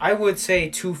jolly. I would say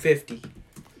 250.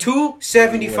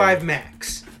 275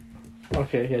 max.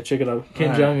 Okay, yeah, check it out. Kim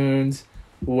Alright. Jong-un's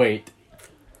weight.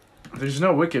 There's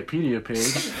no Wikipedia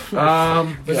page.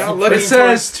 But not looking It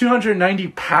says 290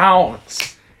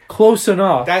 pounds. Close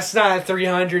enough. That's not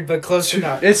 300, but close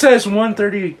enough. It says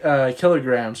 130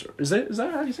 kilograms. Is that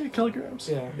how you say it? Kilograms?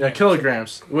 Yeah. Yeah,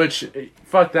 kilograms. Which,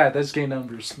 fuck that. That's gay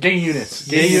numbers. Gay units.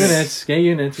 Gay units.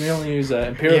 We only use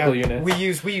empirical units.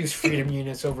 We use freedom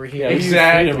units over here. Yeah, we use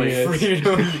Exactly.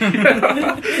 freedom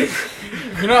units.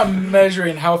 You're not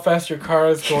measuring how fast your car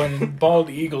is going in bald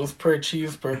eagles per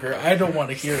cheeseburger. I don't want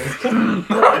to hear it.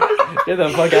 Get the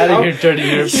fuck out of here, dirty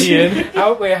European.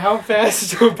 How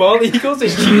fast do bald eagles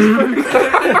and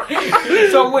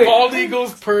cheeseburgers? So wait. Bald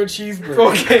eagles per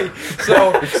cheeseburger. Okay,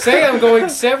 so say I'm going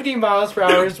 70 miles per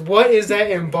hour. What is that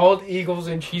in bald eagles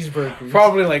and cheeseburgers?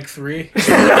 Probably like 3.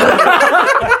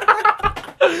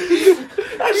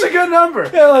 That's a good number.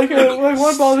 Yeah, like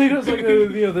one bald eagle is like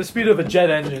the speed of a jet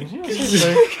engine. You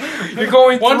know, You're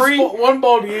going One, 3. one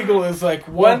bald eagle is like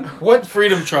one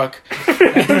freedom truck.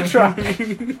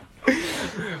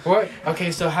 What?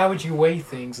 Okay, so how would you weigh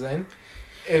things then?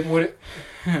 It would.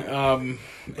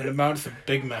 It amounts to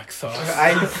Big Mac sauce.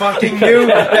 I fucking knew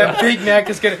that Big Mac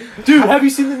is gonna. Dude, have you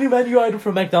seen the new menu item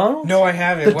from McDonald's? No, I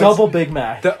haven't. The What's- double Big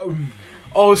Mac.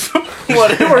 Oh, so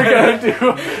what We're gonna do.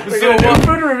 So what?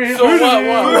 Food review. So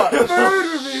what?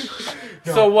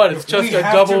 No. So what? It's just We a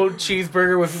have double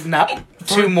cheeseburger with not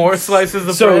 2 more slices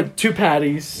of So bread. 2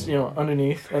 patties,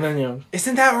 underneath, and then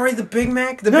Isn't that already the Big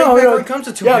Mac? The No, Big Mac no. only comes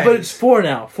with 2 yeah, patties. but it's 4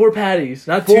 now. 4 patties,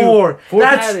 not 4. 2. 4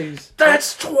 That's- patties.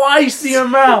 That's twice the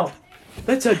amount.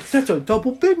 That's a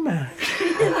double Big Mac.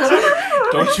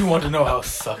 Don't you want to know how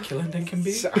succulent it can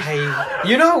be?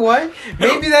 You know what?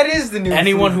 Maybe that is the new.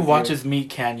 Anyone food who review. watches Meat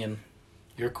Canyon,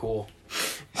 you're cool.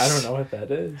 I don't know what that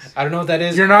is. I don't know what that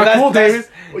is. You're but not that's- cool, that's-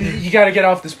 David. You got to get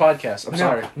off this podcast. I'm No,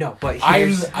 sorry. No, but I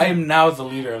here's, am now the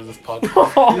leader of this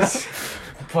podcast.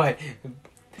 but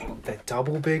the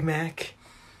double Big Mac,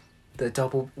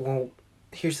 well,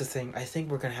 here's the thing. I think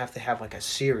we're gonna have to have like a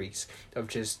series of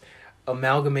just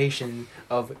amalgamation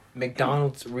of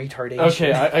McDonald's retardation.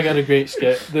 Okay, I got a great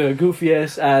skit. The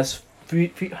goofiest ass.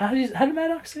 How did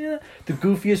Maddox say that? The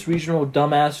goofiest regional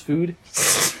dumbass food.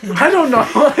 I don't know.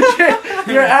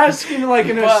 You're asking like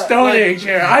in a But, Stone like- Age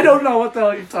here. I don't know what the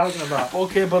hell you're talking about.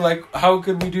 Okay, but like, how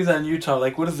could we do that in Utah?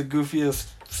 Like, what is the goofiest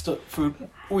food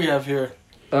we have here?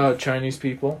 Chinese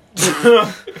people.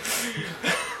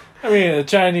 I mean, a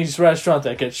Chinese restaurant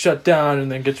that gets shut down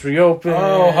and then gets reopened.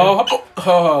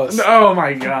 Oh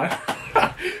my god.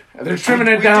 They're trimming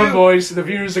it down, boys. The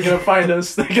viewers are gonna find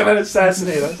us. They're gonna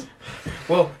assassinate us.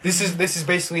 Well, this is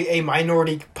basically a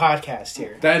minority podcast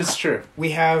here. That is true.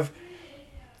 We have.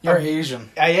 You're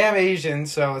Asian. I am Asian,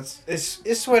 so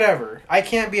it's whatever. I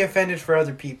can't be offended for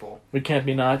other people. We can't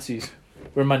be Nazis.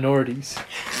 We're minorities.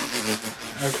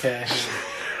 Okay.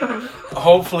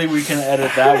 Hopefully we can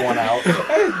edit that one out.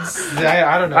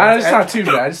 I don't know. It's not too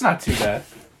bad. It's not too bad.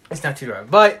 It's not too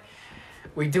bad, but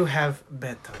we do have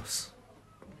Betos.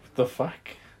 The fuck?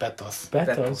 Betos.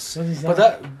 Betos. What is But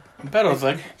that Betos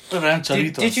like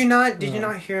rancheritos. Did you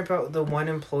not hear about the one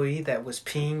employee that was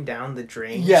peeing down the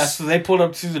drain? Yeah, so they pulled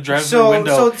up to the drive-thru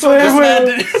window. So Wait this a man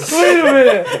minute. Wait a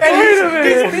minute. Wait a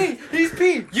minute. He's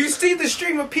peeing. You see the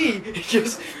stream of pee.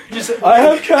 Just I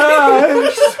have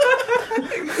cash.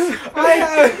 I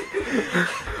have.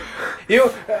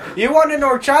 You want an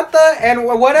horchata and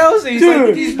what else? He's Dude,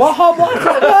 like, he's Baja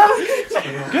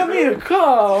Blast. Give me a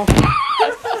call.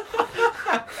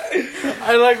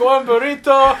 I like one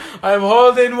burrito. I'm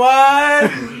holding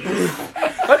one.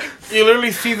 You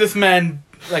literally see this man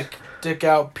like dick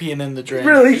out peeing in the drain.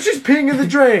 Really? He's just peeing in the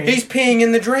drain. he's peeing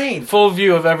in the drain. Full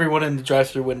view of everyone in the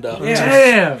drive-thru window. Yeah.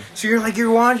 Damn. So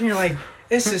you're watching. You're like,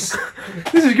 this is.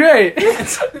 This is great.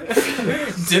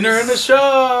 Dinner and a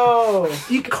show.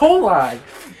 E. coli.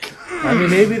 I mean,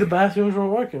 maybe the bathrooms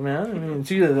weren't working, man. I mean,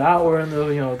 it's either that or in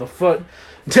the foot.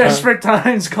 Desperate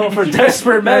times call For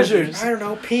desperate measures. I don't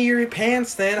know. Pee your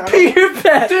pants then. I don't- Pee your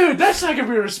pants. Dude, that's not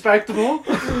gonna be respectable.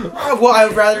 Well,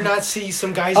 I'd rather not see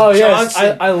some guys. Oh yes,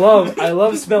 Johnson. I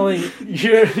love smelling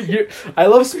I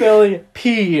love smelling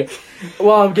pee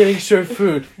while I'm getting served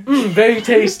food. Very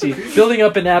tasty. Building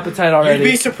up an appetite You'd already.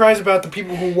 be surprised about the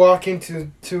people who walk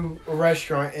into a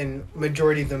restaurant and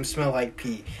majority of them smell like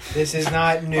pee. This is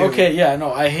not new. Okay, yeah,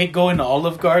 no, I hate going to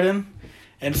Olive Garden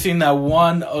and seeing that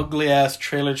one ugly ass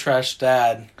trailer trash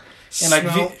dad and like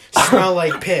smell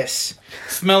like piss.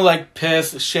 smell like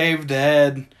piss, shaved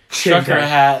head, Shaved trucker head.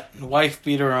 hat, wife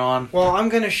beater on. Well, I'm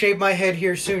gonna shave my head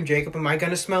here soon, Jacob. Am I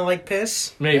gonna smell like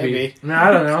piss? Maybe. I mean, I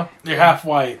don't know. You're half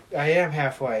white. I am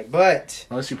half white, but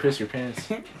Unless you piss your pants.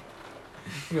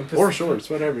 You gonna piss Or shorts,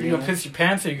 whatever. You gonna piss your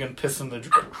pants or you gonna piss in the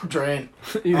drain?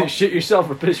 Either shit yourself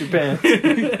or piss your pants.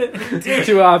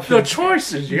 Two The options.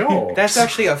 choice is yours. that's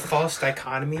actually a false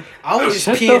dichotomy. I'll just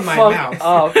Shut pee the in my fuck mouth.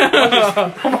 up.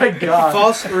 Oh my god.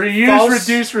 False, Reuse, false,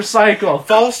 reduce, recycle.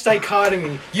 false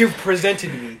dichotomy. You've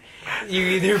presented me. You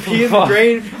either pee in the Fuck.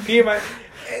 drain, pee in my.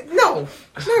 No.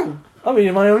 I'm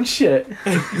eating my own shit.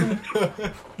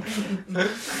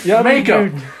 Yummy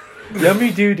Makeup. doo-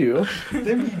 Yummy doo doo.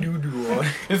 Let me doo-doo on.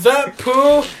 Is that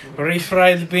poo?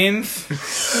 Refried beans?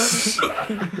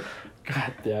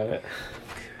 God damn it.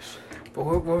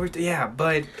 But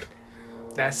but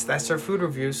that's our food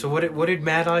review. So what did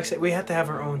Maddox say? We have to have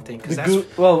our own thing because that's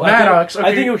Maddox, I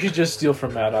okay. think we should just steal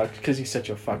from Maddox because he's such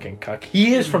a fucking cuck.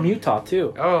 He is from Utah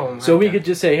too. oh. My So we God. could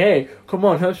just say, hey, come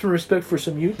on, have some respect for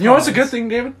some Utah. You know what's a good thing,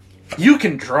 David? You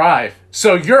can drive.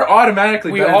 So you're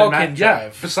automatically We better all than can Matt. Yeah,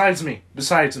 drive. besides me.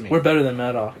 We're better than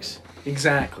Maddox.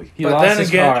 Exactly. He But lost then his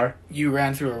again, car. you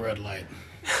ran through a red light.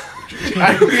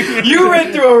 You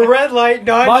ran through a red light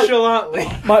nonchalantly.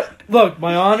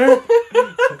 My honor,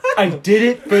 I did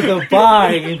it for the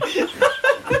vine.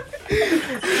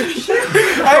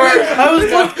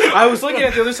 I was looking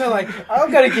at the other side like,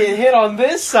 I'm gonna get hit on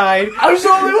this side. I was the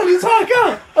only one who talked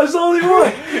out. I was the only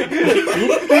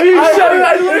one.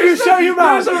 You shut your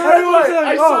mouth. There's a red light.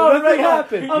 I saw a nothing red light.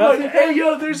 happened. I'm Nothing like, hey,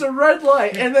 yo, there's a red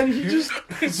light. And then he just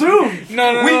zoomed.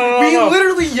 No, We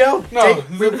literally yelled. No,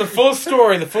 the full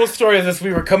story. The full story is this: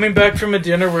 we were coming back from a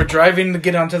dinner. We're driving to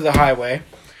get onto the highway,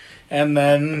 and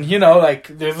then like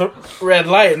there's a red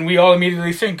light, and we all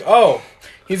immediately think, "Oh,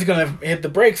 he's gonna hit the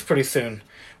brakes pretty soon."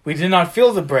 We did not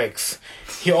feel the brakes.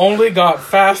 He only got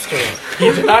faster. He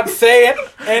did not say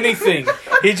anything.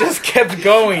 He just kept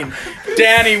going.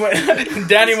 Danny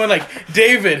went like,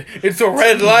 David, it's a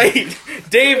red light.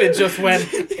 David just went,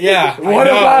 yeah. What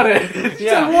about it?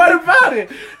 Yeah. What about it?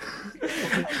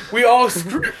 We all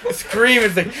scream.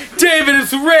 It's like, David,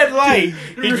 it's a red light.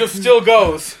 He just still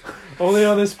goes. Only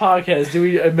on this podcast do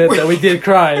we admit that we did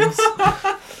crimes.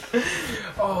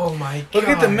 Oh my god. Look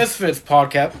at the Misfits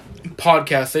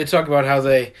podcast. They talk about how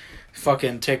they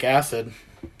fucking take acid.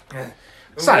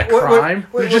 It's not a crime.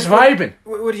 You're just vibing.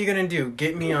 What are you gonna do?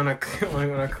 Get me on a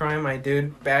crime I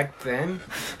did back then?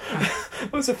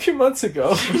 It was a few months ago.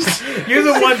 You're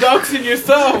the one doxing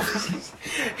yourself.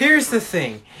 Here's the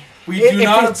thing. We do If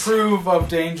not it's- approve of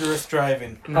dangerous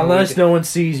driving. Unless no one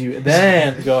sees you,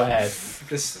 then go ahead.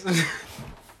 This.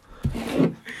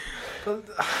 But,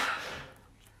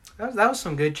 that was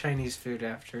some good Chinese food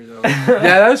after though. Yeah,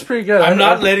 that was pretty good. I'm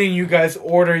not letting you guys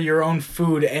order your own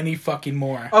food any fucking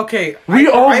more. Okay, We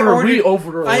I ordered.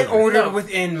 ordered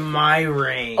within my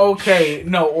range. Okay,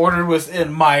 no, order was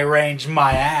in my range,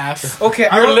 my ass. Okay,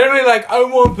 I You're don't- literally like, I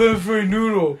want pan fried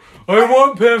noodle. I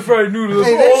want pan fried noodle. That's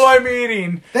Hey, that's- all I'm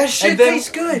eating. That shit And then, tastes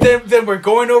good. Then we're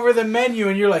going over the menu,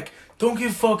 and you're like, don't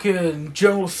get fucking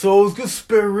General Tso's, get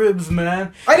spare ribs,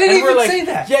 man. I didn't And we're even like, say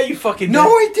that. Yeah, you fucking No, did.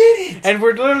 I didn't. And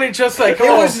we're literally just like, It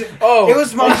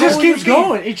was my It just whole keeps thing.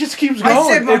 going. It just keeps I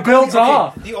going. said my It builds okay,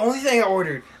 off. The only thing I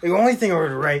ordered,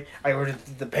 right? I ordered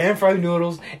the pan fried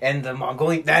noodles and the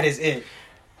Mongolian. That is it.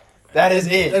 That is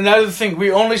it. And that is the thing.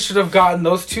 We only should have gotten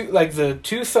those two, like the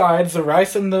two sides, the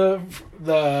rice and the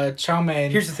chow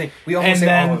mein. Here's the thing. We and almost ate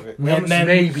then all of it. and then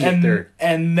maybe a and, third.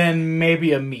 and then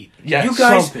maybe a meat. Yeah, You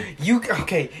guys, something.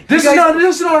 okay. This you is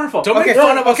guys, not our fault. Don't Okay, make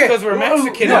fun of us okay. because we're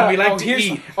Mexican No, and we like oh, to here's-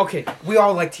 eat. Okay, we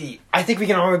all like to eat. I think we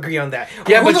can all agree on that.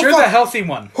 Yeah, Who but you're the fuck- healthy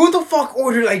one. Who the fuck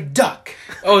ordered a duck?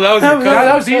 Oh, that was your cousin.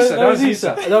 that was Issa. That was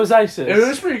Issa. That was ISIS. It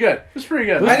was pretty good. It was pretty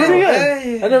good. It was I pretty didn't-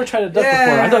 good. I never tried a duck Yeah.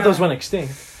 before. I thought those went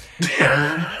extinct.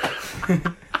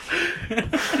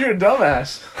 You're a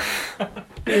dumbass.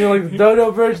 You know, like the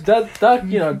dodo birds, duck, duck.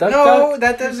 No, Duck.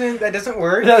 that doesn't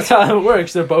work. That's how it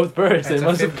works. They're both birds. That's They a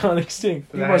must have fib- gone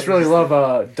extinct. You must really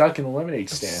love duck in the lemonade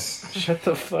stand. Shut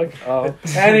the fuck up.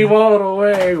 And he walked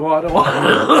away. But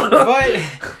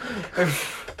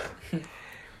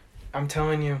I'm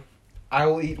telling you, I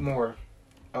will eat more.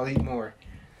 I'll eat more.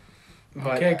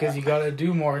 But Okay, because you gotta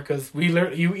do more. Because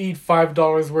you eat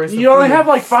 $5 worth. You of only food. have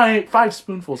like five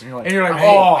spoonfuls, and you're like, and you're like, Hey,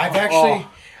 oh,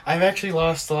 I've actually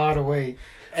lost a lot of weight.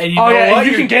 and you oh know yeah, what?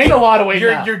 you can gain a lot of weight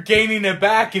now. You're gaining it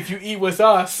back if you eat with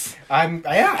us. I'm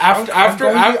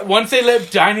Once they let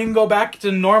dining go back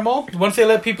to normal, once they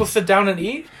let people sit down and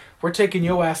eat, we're taking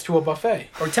your ass to a buffet.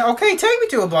 okay, take me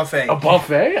to a buffet. A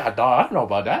buffet? I don't know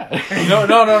about that.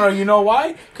 No. You know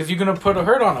why? Because you're gonna put a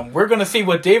hurt on him. We're gonna see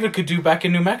what David could do back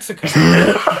in New Mexico.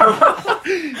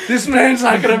 This man's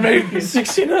not gonna make it.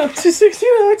 16 ounces, 16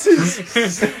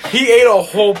 ounces. He ate a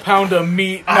whole pound of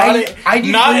meat,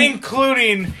 not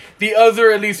including the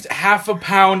other at least half a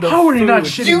pound of How are you food. not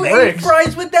shitting You ate bricks?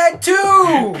 fries with that too.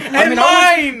 And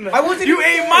mine! I wasn't You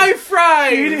even ate there. my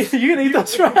fries! You can eat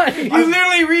those fries. You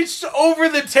literally reached over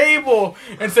the table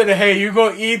and said, hey, you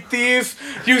gonna eat these?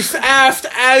 You asked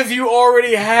as you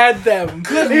already had them.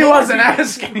 He wasn't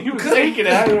asking. He was taking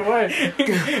it out of the way.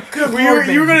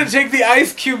 You were gonna take the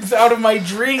ice cubes out of my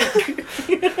drink.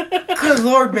 Good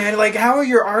lord, man! Like, how are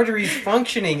your arteries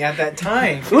functioning at that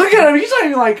time? Look at him. He's not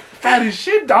even like fat as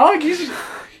shit, dog. He's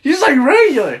like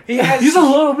regular. He's a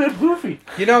little bit poofy.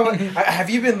 You know, have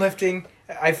you been lifting?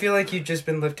 I feel like you've just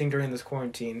been lifting during this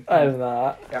quarantine. I have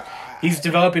not. He's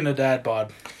developing a dad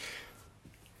bod.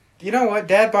 You know what?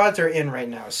 Dad bods are in right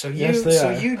now, so Yes, they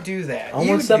are. you do that. I'm You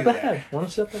one step do that. ahead. One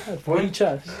step ahead. One- 40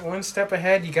 chest. One step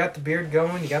ahead. You got the beard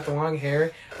going. You got the long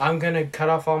hair. I'm gonna cut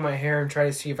off all my hair and try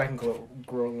to see if I can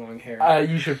grow long hair.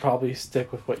 You should probably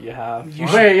stick with what you have.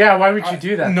 Wait, yeah. Why would you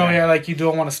do that? No, then? yeah, like you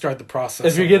don't want to start the process.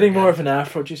 If you're over getting again. more of an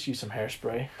afro, just use some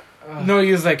hairspray. No,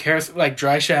 use like like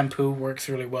dry shampoo works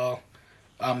really well.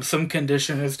 Some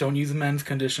conditioners don't use men's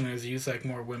conditioners. Use like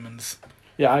more women's.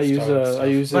 Yeah, I use But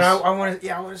this. I want to.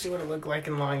 Yeah, I want to see what it looked like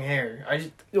in long hair. I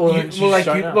just. You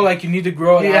need to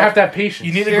grow it You out. have to have patience.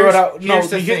 You need to Here's- grow it out. No,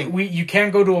 here's the thing. you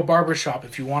can't go to a barber shop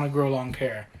if you want to grow long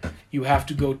hair. You have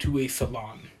to go to a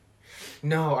salon.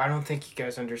 No, I don't think you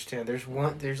guys understand.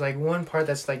 There's like one part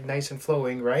that's like nice and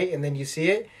flowing, right? And then you see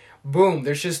it, boom.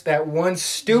 There's just that one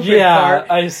stupid Yeah,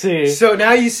 part. I see. So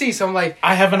now you see. So I'm like,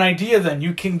 I have an idea. Then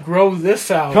you can grow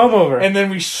this out. Come over. and then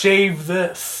we shave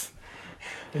this.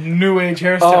 New age Oh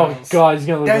hairstyles. god, he's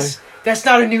gonna look that's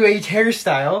not a new age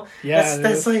hairstyle. Yeah, that's it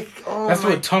that's is. like oh That's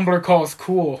my. what Tumblr calls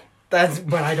cool. That's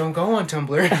but I don't go on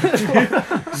Tumblr.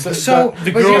 So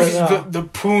the but girls, here's- the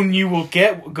poon you will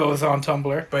get goes on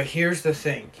Tumblr. But here's the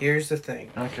thing.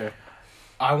 Okay.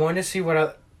 I want to see what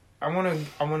I want to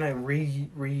I want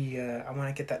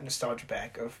to get that nostalgia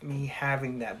back of me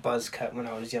having that buzz cut when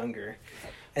I was younger.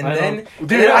 And I then don't-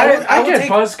 Dude, I get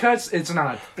buzz cuts. It's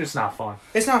not fun.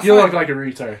 It's not You fun. look like a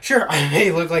retard. Sure, I may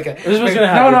look like a This is what's like- gonna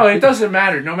No, happen. no, it doesn't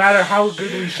matter. No matter how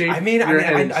good we shape I mean, your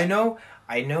head is. I know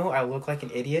I look like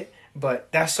an idiot,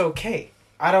 but that's okay.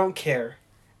 I don't care.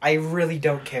 I really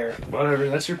don't care. Whatever,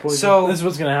 that's your poison. So This is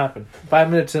what's gonna happen. 5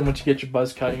 minutes in, once you get your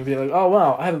buzz cut, you'll be like, "Oh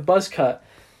wow, I have a buzz cut."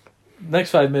 Next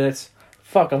 5 minutes,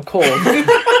 fuck, I'm cold.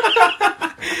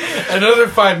 Another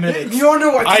 5 minutes. You don't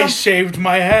know what? I shaved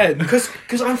my head. Because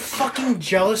I'm fucking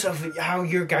jealous of how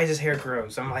your guys' hair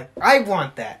grows. I'm like, I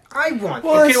want that. I want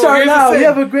Well, that. let's well, start here's the now. thing. You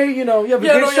have a great, you have a Yeah, great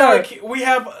no, yeah, start. like, we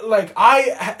have, like,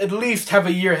 at least have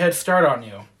a year head start on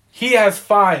you. He has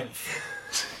 5.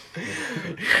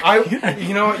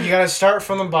 You know what? You gotta start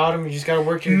from the bottom. You just gotta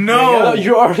work your No.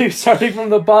 You're already starting from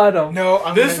the bottom.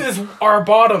 No, This is our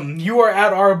bottom. You are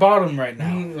at our bottom right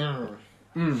now.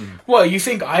 What, you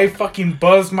think I fucking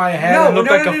buzzed my head No, and look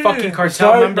no, like no, a no, fucking no. cartel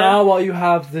Start member? now while you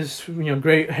have this,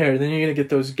 great hair. Then you're gonna get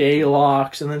those gay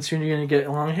locks, and then soon you're gonna get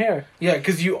long hair. Yeah,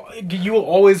 because you will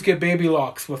always get baby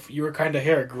locks with your kind of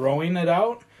hair, growing it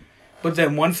out. But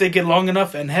then once they get long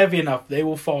enough and heavy enough, they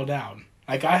will fall down.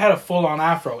 Like, I had a full-on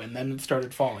afro, and then it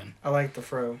started falling. I like the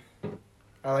fro.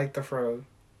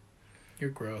 You're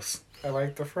gross. I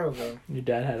like the fro though. Your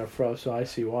dad had a fro, so I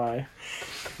see why.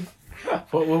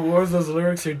 What was those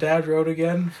lyrics your dad wrote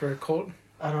again for Colt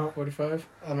I don't 45?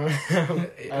 have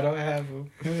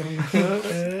them.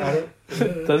 I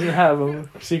don't. Doesn't have them.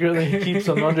 Secretly, he keeps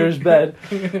them under his bed.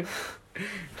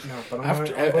 No,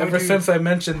 but Ever since I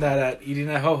mentioned that at eating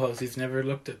at Ho-Ho's, he's never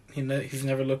looked at he's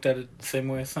never looked at it the same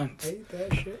way since. I ate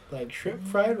that shit like shrimp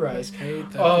fried rice. I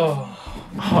ate that.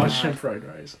 Oh, shrimp fried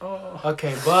rice. Oh.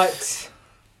 Okay, but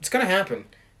it's gonna happen.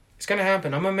 It's gonna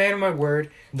happen. I'm a man of my word.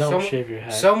 Don't shave your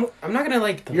head. I'm not gonna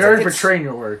like. You're already it's- betraying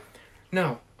your word.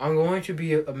 No, I'm going to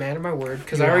be a man of my word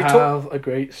because you I already have told. a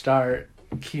great start.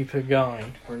 Keep it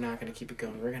going. We're not gonna keep it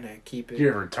going. We're gonna keep it.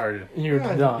 You're retarded. You're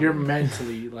Yeah, done. You're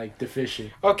mentally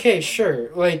deficient. Okay, sure.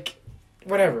 Like,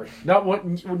 whatever. Not what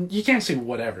you can't say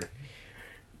whatever.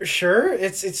 Sure,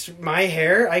 it's my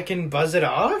hair. I can buzz it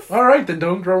off. All right, then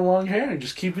don't grow long hair.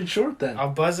 Just keep it short. Then I'll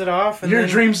buzz it off, and your then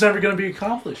dream's never gonna be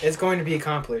accomplished. it's going to be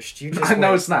accomplished. You just No,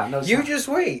 wait. it's not. No, it's You not. just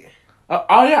wait.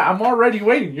 Oh yeah, I'm already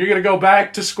waiting. You're gonna go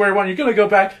back to square one. You're gonna go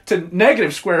back to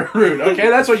negative square root. Okay,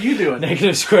 that's what you doing.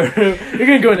 Negative square root. You're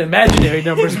gonna go in imaginary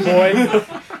numbers, boy.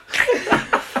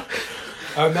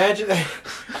 Imagine.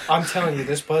 I'm telling you,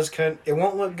 this buzz cut. It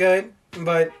won't look good,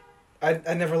 but I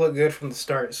never look good from the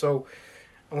start. So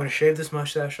I'm gonna shave this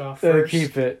mustache off first.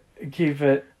 Keep it. Keep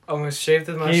it. I'm gonna shave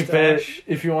the mustache. Keep it.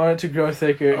 If you want it to grow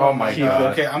thicker, Oh my keep God. it.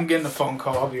 Okay, I'm getting a phone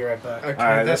call. I'll be right back. Okay, All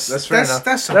right, that's fair enough.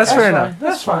 That's That's fair enough.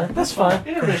 That's fine. That's fine.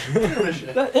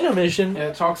 Intermission. That intermission.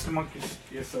 Yeah, talks to monkeys.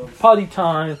 Yeah, so Potty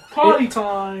time. Party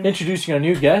time. Introducing our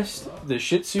new guest, the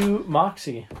Shih Tzu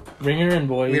Moxie. Bring her in,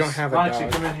 boys. We don't have a Moxie,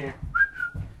 dog. come in here.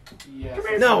 yeah.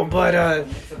 No, but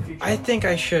I think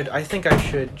I should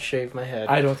shave my head.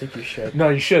 I don't think you should. No,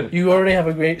 you shouldn't. You already have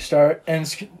a great start, and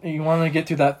you want to get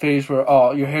through that phase where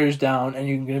your hair's down, and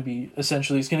you're gonna be it's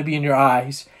gonna be in your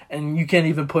eyes, and you can't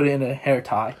even put it in a hair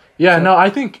tie. Yeah, no, I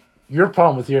think your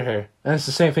problem with your hair, and it's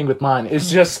the same thing with mine.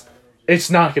 It's just, it's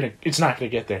not gonna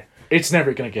get there. It's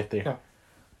never gonna get there. No.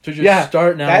 So just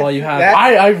start now that- while you have. that-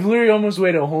 I've literally almost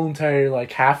waited a whole entire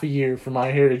half a year for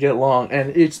my hair to get long,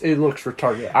 and it looks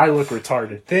retarded. I look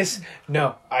retarded.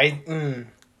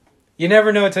 You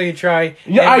never know until you try.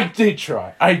 Yeah, And I did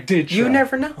try. You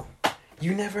never know.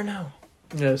 You never know.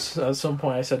 Yes, at some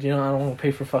point I said, I don't want to pay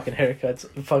for fucking haircuts.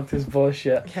 Fuck this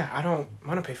bullshit. Yeah, I don't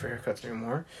want to pay for haircuts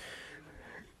anymore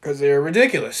because they're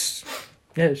ridiculous.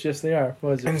 Yes, yes, they are.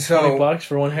 What is it? And so- $20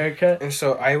 for one haircut? And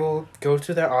so I will go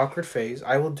through that awkward phase.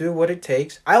 I will do what it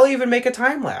takes. I'll even make a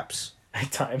time lapse. A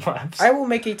time lapse. I will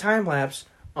make a time lapse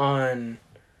on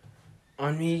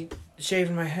me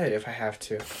shaving my head if I have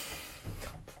to.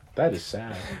 That is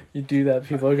sad. You do that,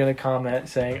 people are gonna comment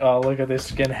saying, "Oh, look at this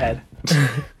skinhead."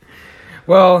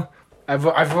 Well, I've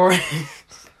already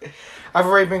I've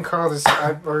already been called a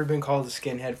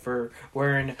skinhead for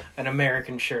wearing an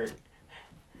American shirt.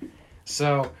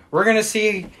 So we're gonna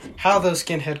see how those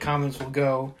skinhead comments will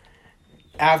go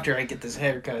after I get this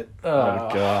haircut. Oh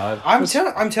God.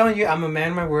 I'm telling you, I'm a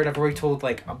man of my word. I've already told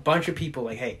a bunch of people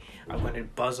hey, I'm going to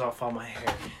buzz off all my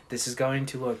hair. This is going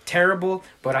to look terrible,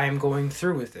 but I am going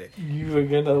through with it. You are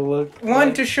gonna look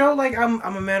To show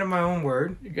I'm a man of my own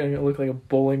word. You're gonna look like a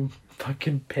bowling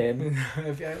fucking pin.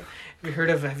 have you heard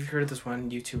of this one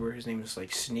YouTuber? His name is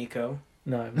Sneeko.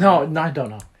 No, No, I don't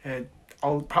know.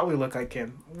 I'll probably look like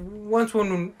him. Once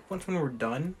when we're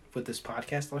done with this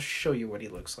podcast, I'll show you what he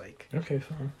looks like. Okay,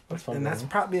 fine. That's fine. And that's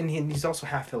probably and he's also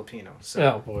half Filipino. So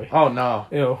oh boy. Oh no.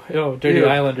 Ew, dirty Ew.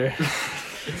 islander.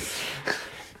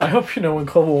 I hope you know when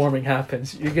global warming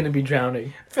happens, you're gonna be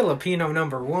drowning. Filipino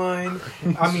number 1.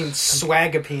 I mean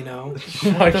Swagapino.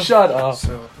 Shut up.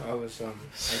 So I was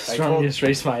Strongest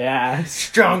race my ass.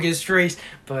 strongest race.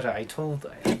 But I told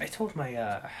my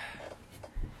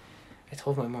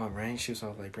mom, right? She was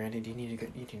all like, "Brandon, you need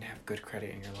to have good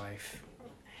credit in your life."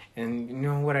 And you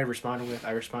know what I responded with?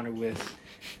 I responded with,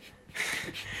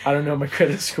 I don't know my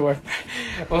credit score.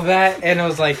 Well, that, and I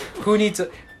was like, who needs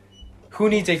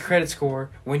a credit score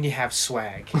when you have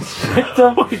swag?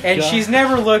 Oh my And God. she's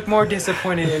never looked more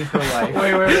disappointed in her life.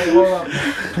 Wait, hold up.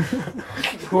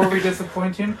 Who are we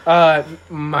disappointing?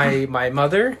 My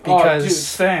mother, because... Oh, dude,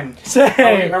 same.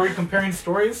 Same. Are we comparing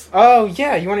stories? Oh,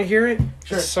 yeah, you want to hear it?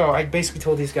 Sure. So I basically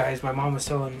told these guys, my mom was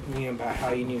telling me about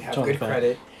how you need to have Totally good fine.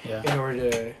 credit Yeah. in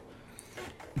order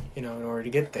to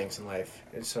get things in life.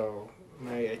 And so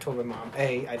I told my mom,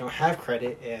 A, I don't have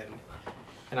credit,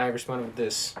 and I responded with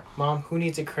this: Mom, who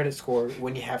needs a credit score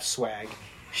when you have swag?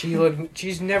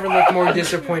 She's never looked more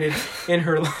disappointed in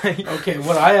her life. Okay,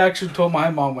 what I actually told my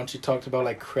mom when she talked about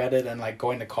like credit and like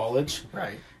going to college,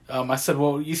 Right. I said,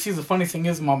 well, you see, the funny thing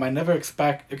is, Mom, I never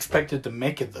expected to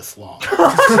make it this long.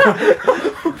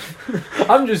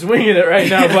 I'm just winging it right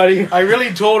now, buddy. I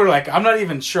really told her, like, I'm not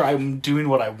even sure I'm doing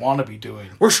what I want to be doing.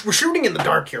 We're shooting in the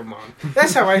dark here, Mom.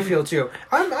 That's how I feel too.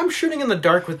 I'm shooting in the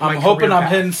dark with my I'm hoping career I'm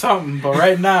path. hitting something, but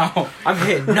right now, I'm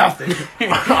hitting nothing.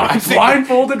 I think,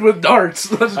 Blindfolded with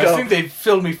darts. Let's I go. think they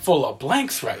filled me full of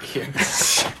blanks right here.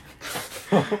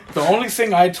 The only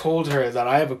thing I told her that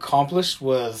I have accomplished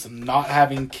was not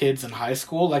having kids in high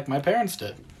school like my parents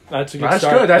did. That's a good That's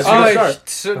start. good. That's a a good good start.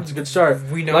 start. That's a good start.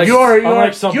 We know Like,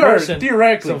 unlike some you are person,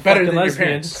 theoretically some better fucking than your lesbian,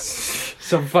 parents.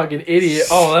 some fucking idiot.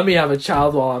 Oh, let me have a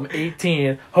child while I'm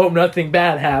 18. Hope nothing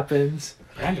bad happens.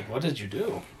 Brandon, what did you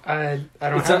do? I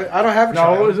don't It's have a- I don't have a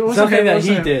child. it wasn't Something him, it that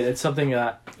wasn't he him. did. It's something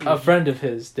that a friend of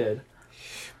his did.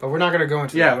 But we're not gonna go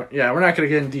into Yeah, that. yeah, we're not gonna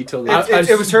get in detail.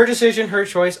 It was her decision, her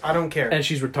choice. I don't care. And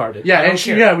she's retarded. yeah, I don't and she,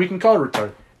 care. yeah, we can call her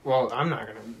retarded. Well, I'm not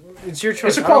gonna. It's your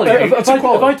choice. It's I don't equality. care. If, It's if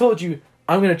equality. I told you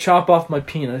I'm gonna chop off my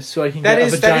penis so I can That get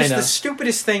is a vagina, the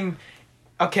stupidest thing.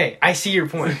 Okay, I see your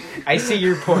point. I see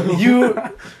your point.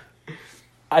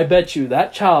 I bet you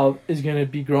that child is gonna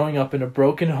be growing up in a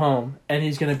broken home, and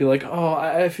he's gonna be like, "Oh,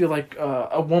 I feel like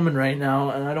a woman right now,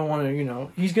 and I don't want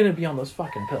to." He's gonna be on those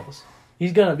fucking pills.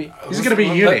 He's gonna be. He's gonna be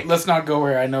unique. Let's not go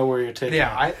where I know where you're taking.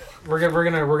 Yeah, we're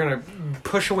gonna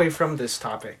push away from this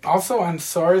topic. Also, I'm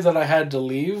sorry that I had to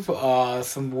leave.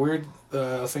 Some weird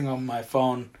thing on my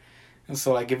phone, and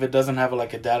so like if it doesn't have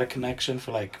like a data connection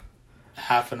for like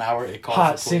half an hour, it calls Hot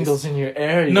the police. singles in your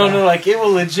area. No, like it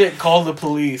will legit call the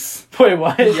police. Wait,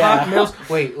 what? Hot males.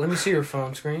 Wait, let me see your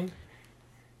phone screen.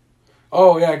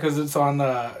 Oh yeah, because it's on.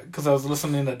 Because I was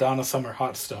listening to Donna Summer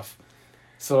Hot Stuff.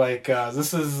 So like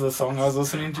this is the song I was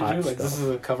listening to. Hot Like this Stuff. is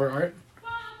a cover art.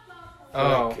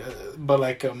 Oh, Like, but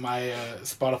my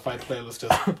Spotify playlist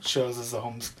just shows as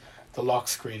the lock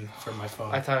screen for my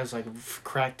phone. I thought it was like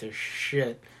cracked as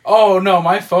shit. Oh no,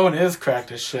 my phone is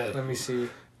cracked as shit. Let me see.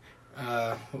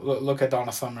 Look at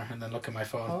Donna Summer and then look at my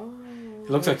phone. Oh. It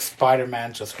looks like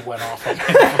Spider-Man just went off on my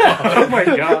Oh my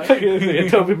god! A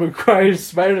Tobey Maguire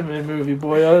Spider-Man movie,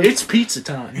 boy. It's pizza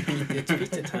time. It's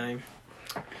pizza time.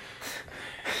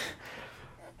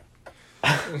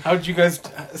 How'd you guys?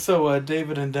 So,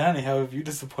 David and Danny, how have you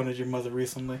disappointed your mother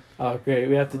recently? Oh, great.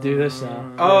 We have to do this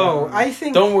now. Oh, I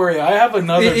think Don't worry, I have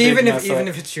another. even big if mess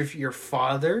up. it's your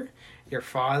father,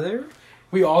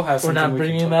 we all have We're something not we can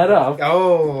bringing talk that about. up.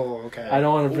 Oh, okay. I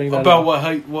don't want to bring that About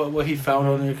up. what he found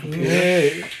on your computer.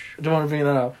 Yeah. I don't want to bring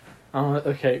that up.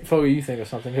 Okay, Foggy, you think of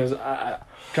something because I'm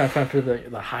trying to find for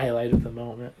the highlight of the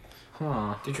moment.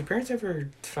 Huh. Did your parents ever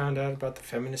find out about the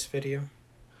feminist video?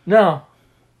 No,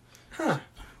 Huh.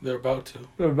 They're about to.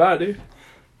 what about dude?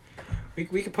 We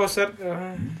could post that.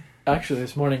 Actually,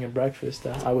 this morning at breakfast,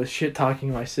 I was shit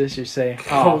talking my sister, saying,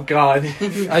 Oh god.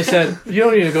 I said, you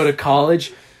don't need to go to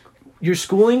college. Your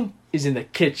schooling is in the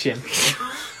kitchen.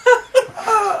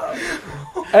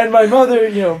 And my mother,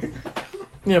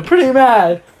 pretty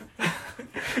mad.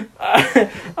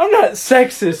 I'm not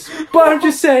sexist, but I'm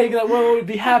just saying that women would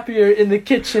be happier in the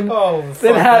kitchen. Oh,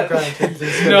 Then fuck, ha- we're gonna take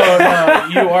this. No,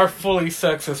 you are fully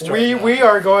sexist. Right now. We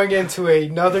are going into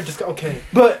another. Just okay.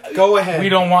 But Go ahead. We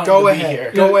don't want Go to be ahead.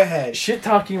 here. Go ahead. shit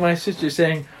talking my sister,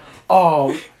 saying,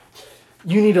 "Oh,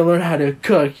 you need to learn how to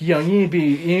cook. You need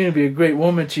to be a great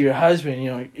woman to your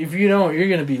husband. If you don't, you're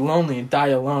gonna be lonely and die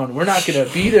alone. We're not gonna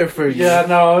be there for you." Yeah,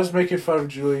 no, I was making fun of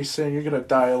Julie saying you're gonna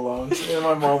die alone, and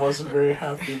my mom wasn't very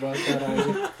happy about that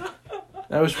either.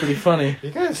 That was pretty funny. You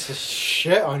guys just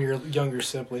shit on your younger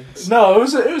siblings. No, it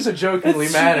was a jokingly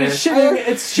manner. It's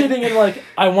shitting in like,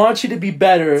 I want you to be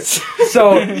better.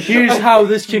 So here's how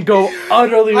this can go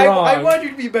utterly wrong. I want you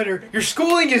to be better. Your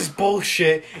schooling is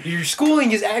bullshit. Your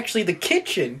schooling is actually the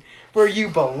kitchen where you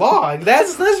belong.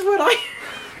 That's what I.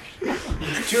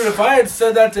 Dude, if I had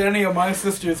said that to any of my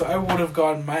sisters, I would have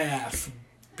gotten my ass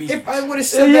beat. If I would have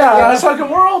said Yeah, that, It's like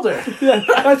we're older. Yeah,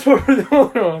 that's what we're the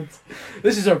older ones.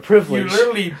 This is our You privilege.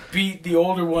 literally beat the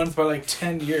older ones by like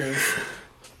 10 years.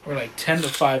 Or like 10 to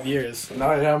 5 years.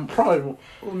 No, yeah, I'm probably.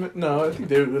 No, I think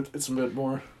it's a bit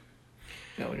more.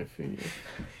 Yeah, like a few years.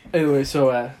 Anyway,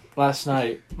 so last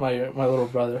night, my little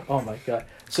brother. Oh my god.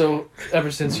 So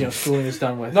ever since schooling is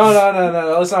done with. No.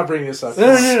 Let's not bring this up.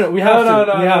 No. We have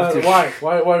to. We have to. Why?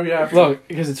 Why do we have to? Look,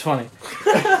 because it's funny.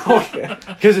 Okay.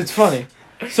 Because it's funny.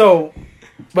 So,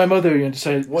 my mother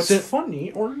decided. What's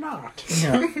funny or not?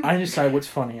 Yeah, I decide what's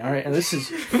funny. All right, and this is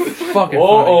fucking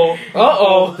Uh-oh. funny.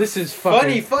 Uh-oh. This is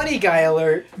fucking funny guy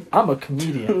alert. I'm a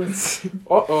comedian.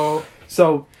 Uh-oh.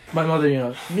 So my mother,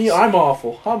 Me, I'm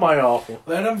awful. How am I awful?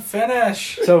 Let him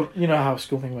finish. so you know how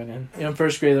schooling went in. In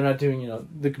first grade, they're not doing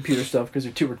the computer stuff because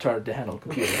they're too retarded to handle a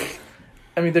computer.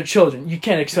 I mean, they're children. You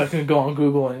can't expect them to go on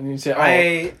Google and you say,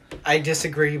 "Oh, I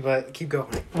disagree, but keep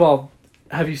going. well."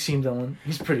 Have you seen Dylan?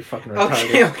 He's pretty fucking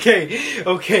retarded.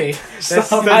 Okay.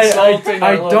 Stop I insulting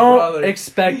my little don't brother.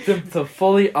 expect them to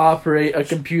fully operate a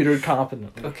computer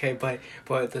competently. Okay, but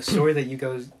the story that you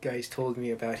guys told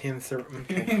me about him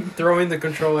throwing the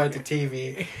controller at the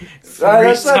TV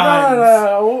That's times.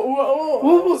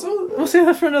 We'll save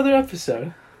that for another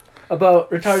episode about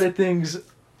retarded things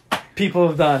people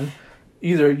have done,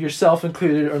 either yourself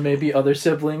included or maybe other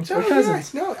siblings or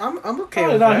cousins. No, I'm okay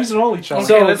No, with no, that. he's an only child.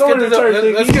 So, let's get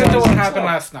into what happened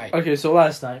last night. Okay, so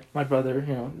last night my brother,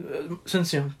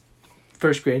 since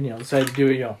first grade, decided to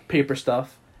do paper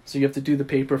stuff. So you have to do the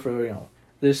paper for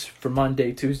this for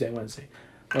Monday, Tuesday, Wednesday.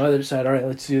 My mother decided, all right,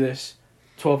 let's do this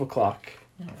 12 o'clock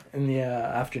in the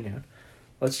afternoon.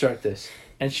 Let's start this.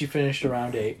 And she finished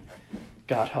around 8.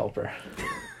 God help her.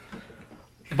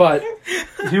 But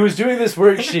he was doing this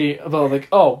worksheet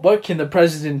about what can the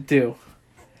president do?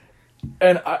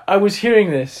 And I was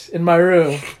hearing this in my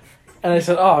room. And I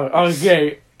said, oh,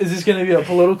 okay. Is this going to be a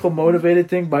political motivated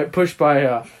thing pushed by,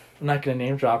 I'm not going to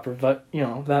name drop her, but,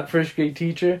 that first grade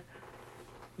teacher?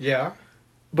 Yeah.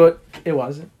 But it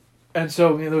wasn't. And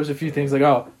so there was a few things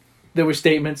there were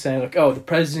statements saying the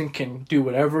president can do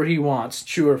whatever he wants,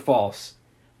 true or false.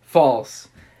 False.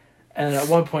 And at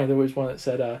one point there was one that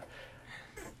said,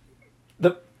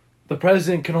 the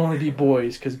president can only be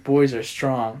boys because boys are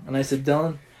strong. And I said,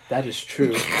 Dylan, that is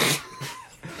true.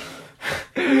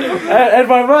 and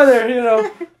my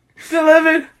mother, still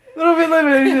living, little bit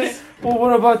living. He says, well,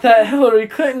 what about that Hillary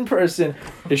Clinton person?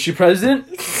 Is she president?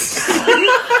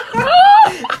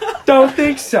 Don't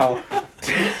think so.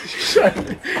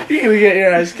 You can get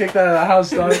your ass kicked out of the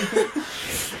house, dog.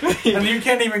 And you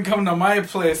can't even come to my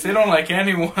place. They don't like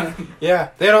anyone. Yeah,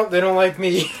 they don't like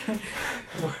me.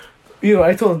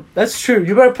 I told him, that's true.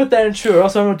 You better put that in true or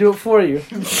else I'm going to do it for you.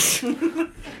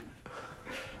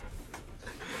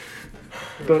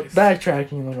 But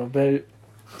backtracking a little bit,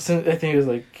 since I think it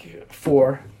was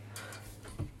 4,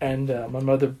 and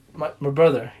my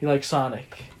brother, he likes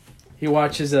Sonic. He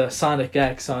watches Sonic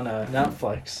X on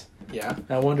Netflix. Yeah.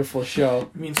 That wonderful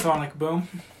show. You mean Sonic Boom?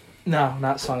 No,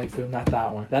 not Sonic Boom, not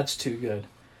that one. That's too good.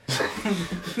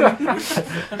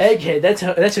 Egghead,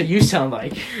 that's what you sound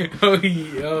like. Oh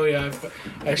yeah.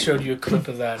 I showed you a clip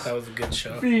of that. That was a good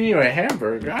show. You a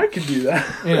hamburger. I could do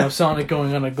that. Sonic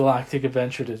going on a galactic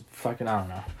adventure to fucking, I don't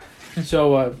know.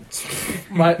 So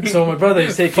my brother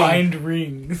is taking Find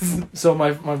rings. So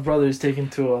my brother is taken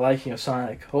to a liking of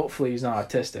Sonic. Hopefully he's not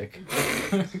autistic.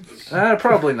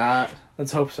 Probably not.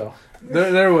 Let's hope so.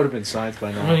 There would have been signs by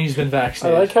I now. mean, he's been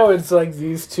vaccinated. I like how it's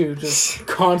these two just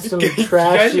constantly You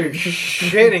guys are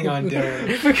trashing. shitting on Dylan.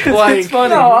 because it's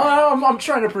funny. No, I'm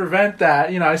trying to prevent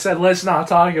that. I said let's not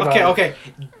talk about it. Okay.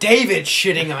 David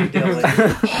shitting on Dylan.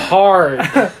 Hard.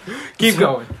 Keep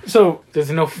going. So There's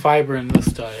no fiber in this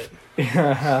diet.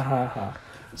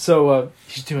 so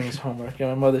he's doing his homework, and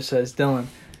my mother says, Dylan,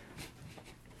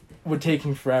 we're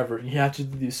taking forever. You have to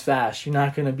do this fast. You're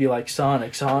not going to be like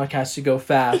Sonic. Sonic has to go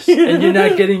fast. And you're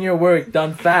not getting your work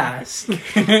done fast.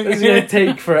 It's going to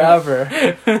take forever.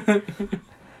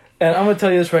 And I'm going to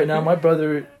tell you this right now.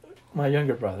 My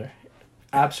younger brother,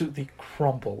 absolutely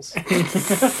crumples.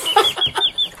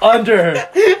 under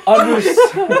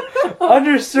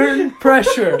certain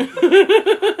pressure.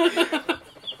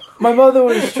 My mother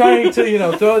was trying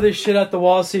to, throw this shit at the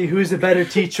wall, see who's the better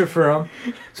teacher for him.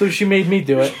 So she made me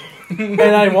do it. And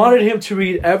I wanted him to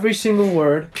read every single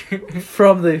word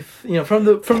from the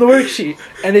worksheet.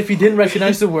 And if he didn't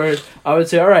recognize the word, I would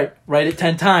say, all right, write it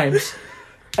 10 times.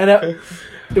 And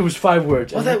it was 5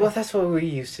 words. Well, that's what we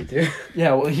used to do.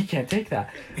 Yeah, well, he can't take that.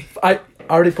 I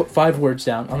already put 5 words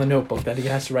down on the notebook that he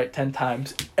has to write 10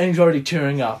 times. And he's already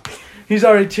tearing up. He's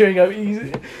already tearing up.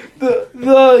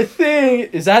 The thing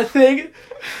is that thing.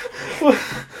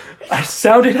 I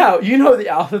sound it out. You know the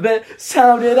alphabet.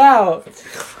 Sound it out.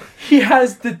 He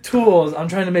has the tools. I'm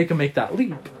trying to make him make that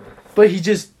leap. But he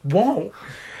just won't.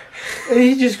 And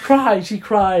he just cries. He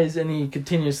cries, and he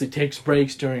continuously takes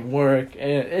breaks during work.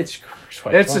 And it's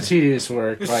quite It's funny. a tedious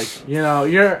work. Like, you know,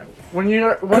 when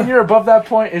you're above that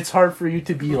point, it's hard for you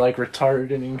to be like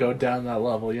retarded and go down that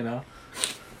level, you know.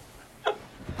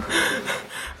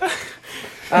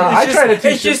 I try to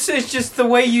teach It's just the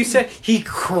way you said he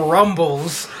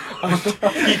crumbles.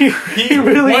 He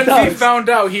really Once he does. found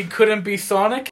out he couldn't be Sonic,